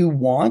what you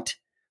want,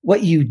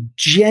 what you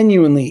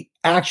genuinely,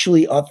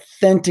 actually,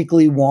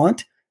 authentically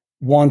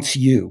wants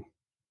you.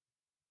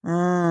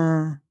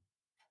 I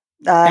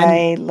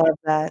love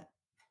that.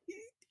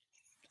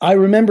 I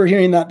remember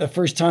hearing that the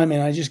first time,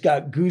 and I just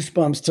got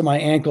goosebumps to my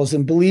ankles.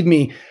 And believe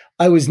me,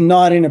 I was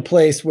not in a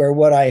place where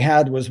what I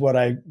had was what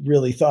I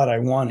really thought I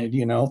wanted.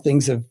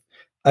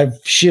 I've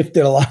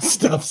shifted a lot of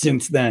stuff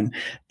since then.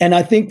 And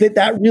I think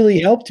that really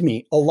helped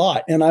me a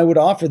lot. And I would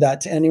offer that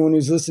to anyone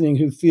who's listening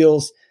who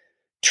feels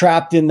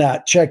trapped in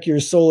that check your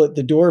soul at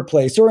the door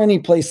place or any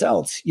place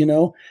else.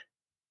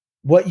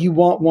 What you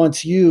want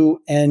wants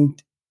you,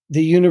 and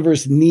the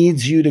universe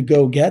needs you to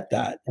go get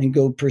that and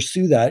go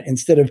pursue that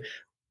instead of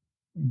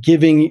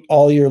giving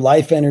all your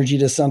life energy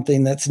to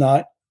something that's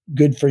not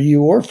good for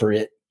you or for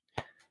it.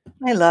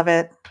 I love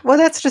it. Well,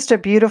 that's just a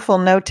beautiful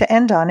note to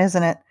end on,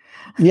 isn't it?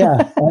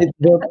 Yeah.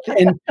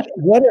 And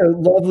what a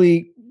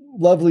lovely,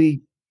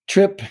 lovely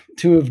trip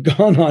to have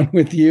gone on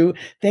with you.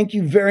 Thank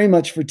you very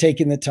much for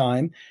taking the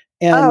time.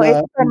 And,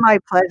 it's been my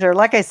pleasure.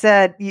 Like I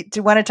said, do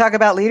you want to talk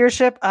about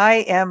leadership? I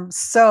am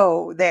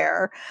so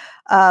there.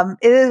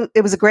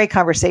 It was a great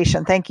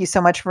conversation. Thank you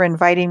so much for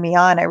inviting me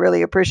on. I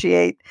really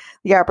appreciate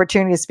the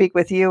opportunity to speak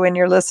with you and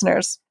your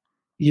listeners.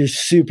 You're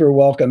super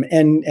welcome.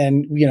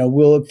 And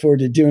we'll look forward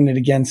to doing it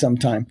again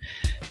sometime.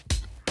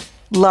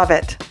 Love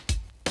it.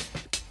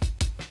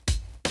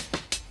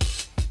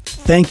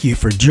 Thank you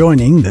for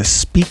joining the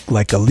Speak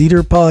Like a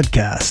Leader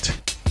podcast.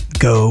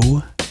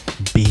 Go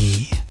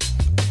be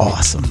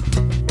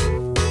awesome.